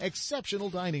entertainment, exceptional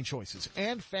dining choices,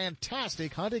 and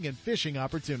fantastic hunting and fishing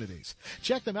opportunities.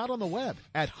 Check them out on the web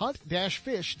at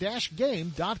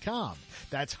hunt-fish-game.com.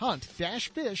 That's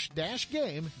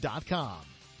hunt-fish-game.com.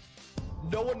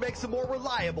 No one makes a more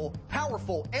reliable,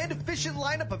 powerful, and efficient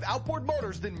lineup of outboard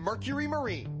motors than Mercury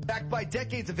Marine. Backed by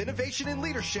decades of innovation and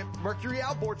leadership, Mercury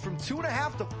outboards from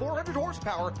 2.5 to 400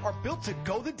 horsepower are built to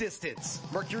go the distance.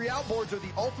 Mercury outboards are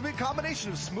the ultimate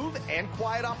combination of smooth and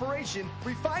quiet operation,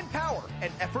 refined power,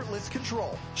 and effortless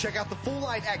control. Check out the full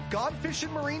line at Gone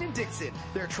Fishing Marine in Dixon.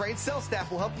 Their trained sales staff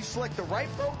will help you select the right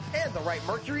boat and the right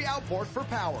Mercury outboard for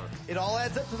power. It all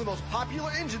adds up to the most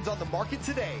popular engines on the market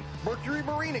today. Mercury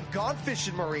Marine and Gone Fishing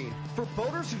Marine. For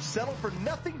boaters who settle for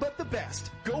nothing but the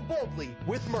best, go boldly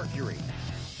with Mercury.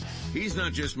 He's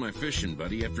not just my fishing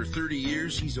buddy. After 30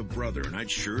 years, he's a brother, and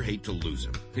I'd sure hate to lose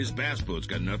him. His bass boat's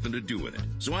got nothing to do with it.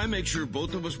 So I make sure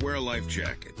both of us wear a life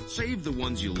jacket. Save the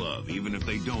ones you love, even if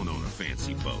they don't own a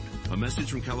fancy boat. A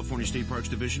message from California State Parks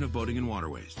Division of Boating and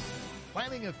Waterways.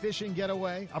 Planning a fishing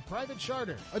getaway, a private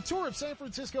charter, a tour of San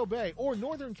Francisco Bay, or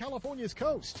Northern California's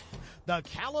coast? The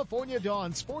California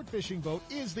Dawn Sport Fishing Boat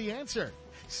is the answer.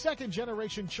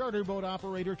 Second-generation charter boat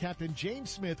operator Captain James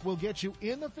Smith will get you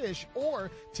in the fish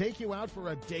or take you out for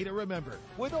a day to remember.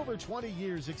 With over 20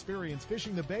 years experience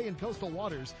fishing the bay and coastal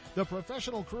waters, the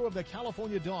professional crew of the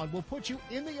California Dawn will put you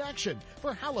in the action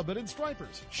for halibut and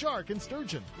stripers, shark and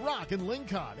sturgeon, rock and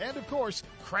lingcod, and of course,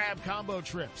 crab combo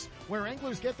trips, where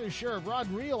anglers get their share of rod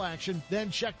and reel action, then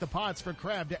check the pots for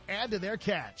crab to add to their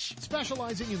catch.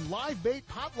 Specializing in live bait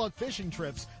potluck fishing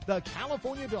trips, the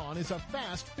California Dawn is a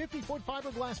fast 50-foot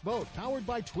fiberglass boat powered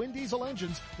by twin diesel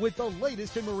engines with the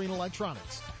latest in marine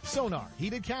electronics. Sonar,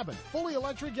 heated cabin, fully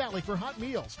electric galley for hot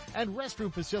meals, and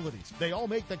restroom facilities. They all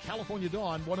make the California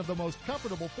Dawn one of the most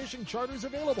comfortable fishing charters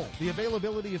available. The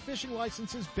availability of fishing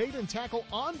licenses, bait, and tackle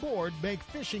on board make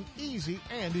fishing easy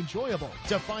and enjoyable.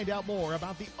 To find out more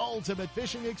about the ultimate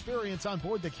fishing experience on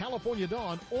board the California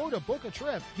Dawn or to book a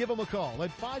trip, give them a call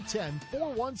at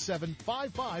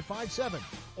 510-417-5557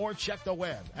 or check the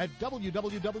web at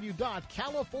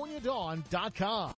www.californiadawn.com.